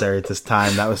necessary at this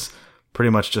time. That was pretty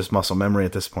much just muscle memory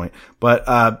at this point.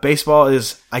 But baseball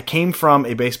is. I came from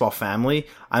a baseball family.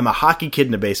 I'm a hockey kid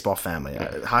in a baseball family.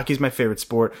 Hockey's my favorite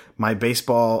sport. My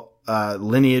baseball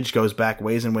lineage goes back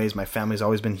ways and ways. My family's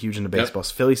always been huge into baseball.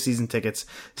 Yep. Philly season tickets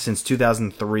since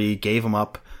 2003. Gave them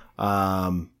up.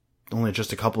 Only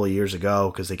just a couple of years ago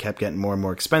because they kept getting more and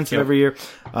more expensive every year.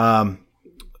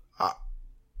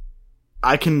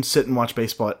 I can sit and watch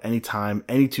baseball at any time,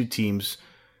 any two teams.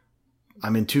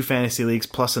 I'm in 2 fantasy leagues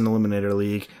plus an eliminator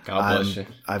league. God bless you.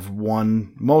 I've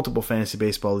won multiple fantasy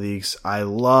baseball leagues. I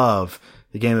love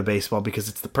the game of baseball because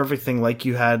it's the perfect thing like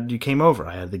you came over.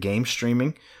 I had the game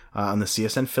streaming on the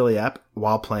CSN Philly app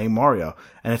while playing Mario.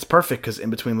 And it's perfect because in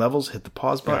between levels, hit the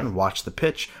pause button, watch the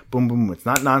pitch, boom, boom. It's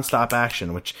not nonstop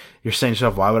action, which you're saying to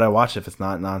yourself, why would I watch it if it's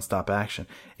not nonstop action?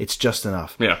 It's just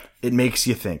enough. Yeah. It makes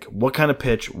you think, what kind of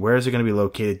pitch? Where is it going to be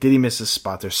located? Did he miss his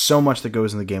spot? There's so much that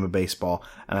goes in the game of baseball,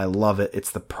 and I love it.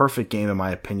 It's the perfect game in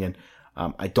my opinion.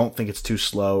 I don't think it's too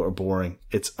slow or boring.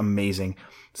 It's amazing.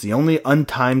 It's the only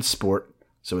untimed sport,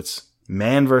 so it's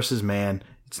man versus man.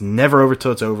 It's never over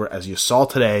till it's over. As you saw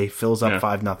today, Phil's up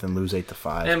 5-0, lose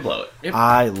 8-5. And blow it. Yep.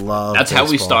 I love That's baseball.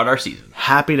 how we start our season.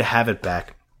 Happy to have it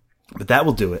back. But that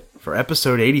will do it for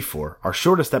episode 84, our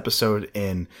shortest episode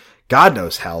in God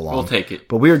knows how long. We'll take it.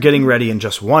 But we are getting ready in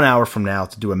just 1 hour from now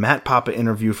to do a Matt Papa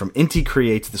interview from Inti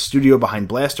Creates, the studio behind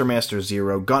Blaster Master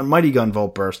Zero, Mighty Gun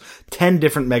Volt Burst, 10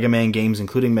 different Mega Man games,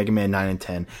 including Mega Man 9 and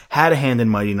 10, had a hand in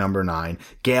Mighty Number 9,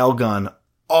 Gale Gun.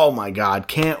 Oh my God,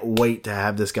 can't wait to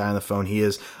have this guy on the phone. He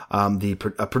is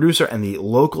a producer and the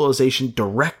localization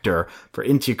director for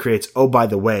Inti Creates. Oh, by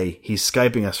the way, he's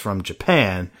Skyping us from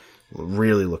Japan. We're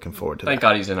really looking forward to that. Thank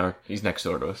God he's next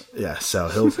door to us. Yeah,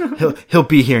 so he'll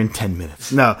be here in 10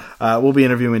 minutes. No, we'll be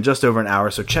interviewing in just over an hour,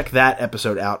 so check that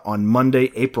episode out on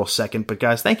Monday, April 2nd. But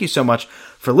guys, thank you so much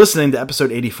for listening to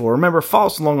episode 84. Remember, follow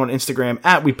us along on Instagram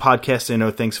at We Podcast and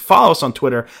Know Things. Follow us on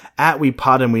Twitter at We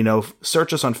Pod and We Know.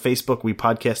 Search us on Facebook, We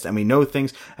Podcast and We Know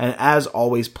Things. And as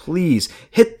always, please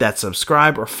hit that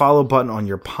subscribe or follow button on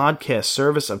your podcast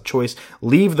service of choice.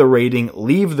 Leave the rating,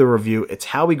 leave the review. It's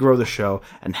how we grow the show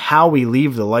and how we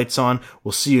leave the lights on.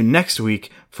 We'll see you next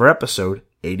week for episode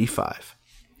 85.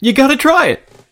 You gotta try it.